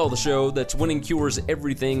email the show. That's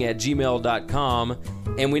winningcureseverything@gmail.com.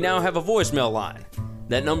 And we now have a voicemail line.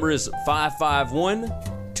 That number is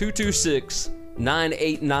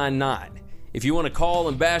 551-226-9899. If you want to call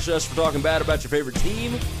and bash us for talking bad about your favorite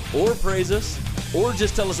team, or praise us, or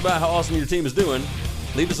just tell us about how awesome your team is doing,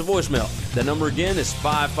 leave us a voicemail. That number again is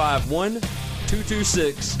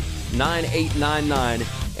 551-226-9899,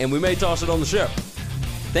 and we may toss it on the show.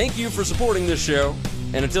 Thank you for supporting this show,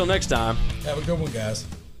 and until next time, have a good one, guys.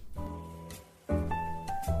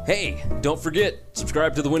 Hey, don't forget,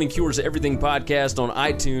 subscribe to the Winning Cures Everything podcast on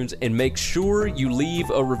iTunes and make sure you leave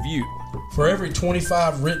a review. For every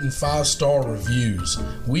 25 written 5-star reviews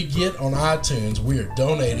we get on iTunes, we are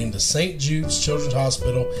donating to St. Jude's Children's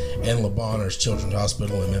Hospital and Le Bonheur Children's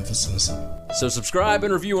Hospital in Memphis, Tennessee. So subscribe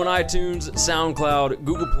and review on iTunes, SoundCloud,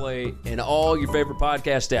 Google Play, and all your favorite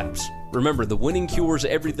podcast apps. Remember, the Winning Cures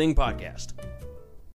Everything podcast.